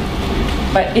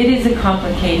 But it is a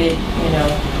complicated,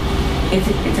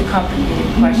 it's a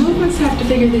complicated question. Movements have to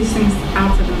figure these things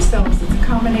out for themselves. It's a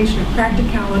combination of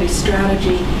practicality,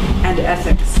 strategy, and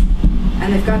ethics.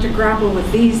 And they've got to grapple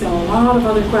with these and a lot of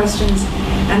other questions,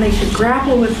 and they should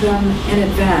grapple with them in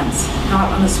advance,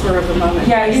 not on the spur of the moment.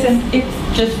 Yeah,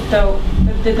 it's just, though,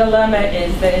 the dilemma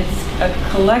is that it's a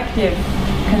collective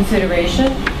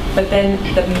consideration, but then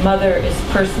the mother is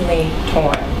personally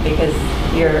torn because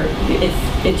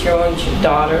it's your own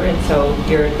daughter, and so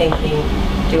you're thinking,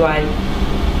 do I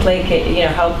placate,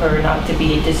 help her not to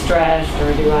be distressed,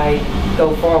 or do I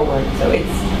go forward? So it's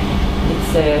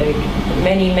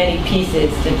many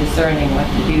pieces to discerning what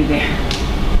to do there.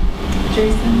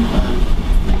 Jason?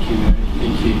 Thank you, Mary.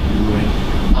 Thank you, Marie.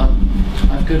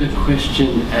 I've got a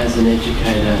question as an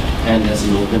educator and as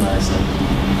an organizer.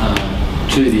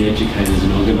 To the educators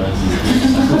and organizers.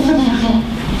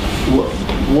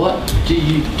 What do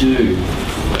you do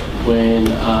when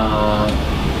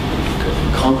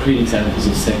concrete examples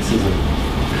of sexism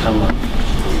come up,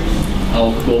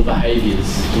 or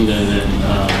behaviours, that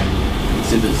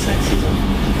exhibit sexism,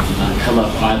 come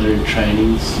up either in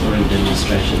trainings or in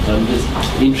demonstrations? I'm just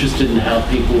interested in how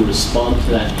people respond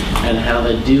to that and how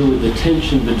they deal with the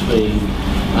tension between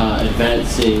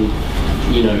advancing,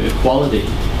 equality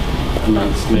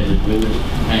amongst men and women,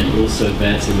 and also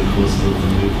advancing the causes of the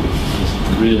movement. Just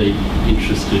really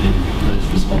interested in those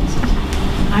responses.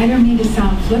 I don't mean to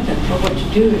sound flippant, but what you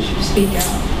do is you speak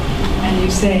out and you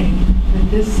say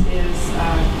that this is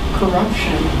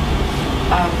corruption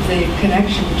of the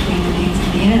connection between the means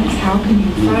and the ends. How can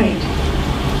you fight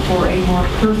for a more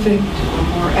perfect, or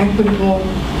more equitable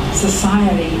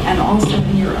society, and also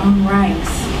in your own ranks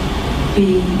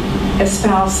be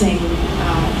espousing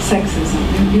sexism?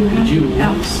 Would you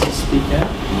always speak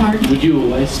out? Pardon? Would you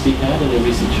always speak out in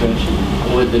every situation?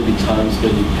 Or would there be times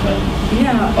when you kind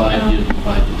of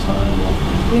bide your time?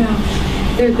 Yeah.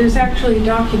 There's actually a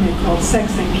document called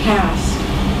Sex and Caste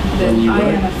that I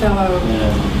and a fellow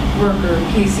worker,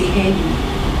 Casey Hayden,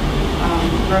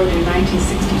 wrote in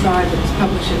 1965. It was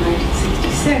published in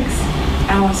 1966.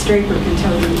 Alice Draper can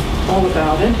tell you all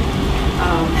about it.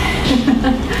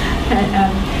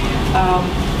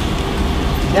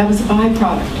 That was a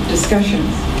byproduct of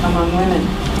discussions among women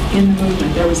in the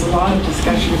movement. There was a lot of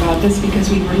discussion about this because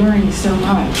we were learning so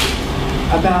much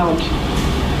about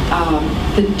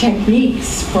the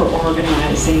techniques for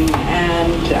organizing,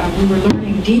 and we were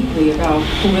learning deeply about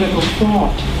political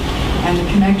thought and the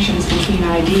connections between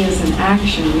ideas and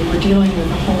action. We were dealing with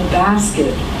a whole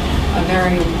basket of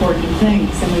very important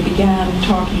things, and we began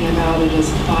talking about it as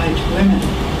applied to women.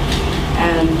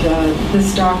 And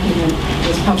this document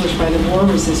was published by the War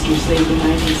Resisters League in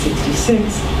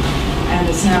 1966, and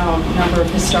is now a number of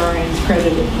historians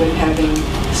credited with having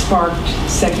sparked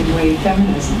second-wave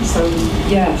feminism. So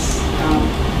yes,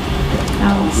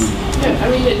 Alice. Yeah,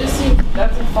 I mean, it just seems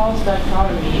that's a false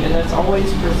dichotomy, and that's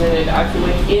always presented, I feel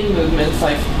like, in movements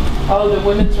like, oh, the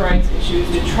women's rights issue is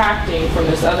detracting from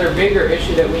this other bigger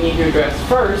issue that we need to address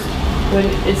first, when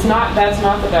it's not, that's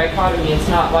not the dichotomy. It's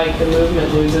not like the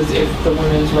movement loses if the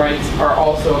women's rights are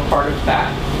also a part of that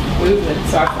movement.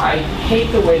 So I hate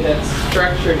the way that's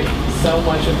structured so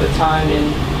much of the time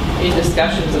in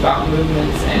discussions about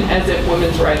movements, and as if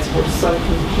women's rights were some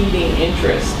competing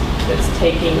interest that's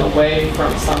taking away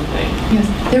from something.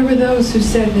 Yes, there were those who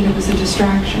said that it was a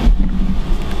distraction.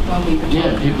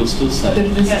 Yeah, people still say.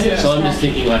 So I'm just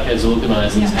thinking, like, as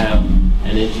organisers, how,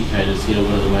 and educators, you know,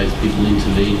 what are the ways people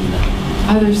intervene in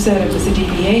that? Others said it was a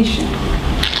deviation.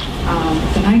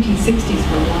 The 1960s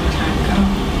were a long time ago.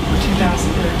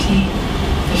 2013,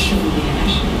 this shouldn't be an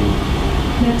issue.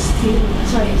 That's still,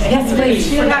 sorry. Yes, please.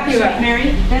 Still Wrap you up,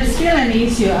 Mary. That's still an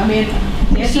issue. I mean,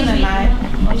 Jason and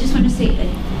I just want to say,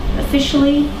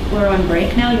 officially, we're on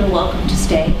break now. You're welcome to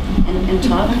stay and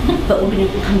talk, but we're going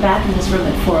to come back in this room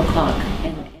at 4 o'clock.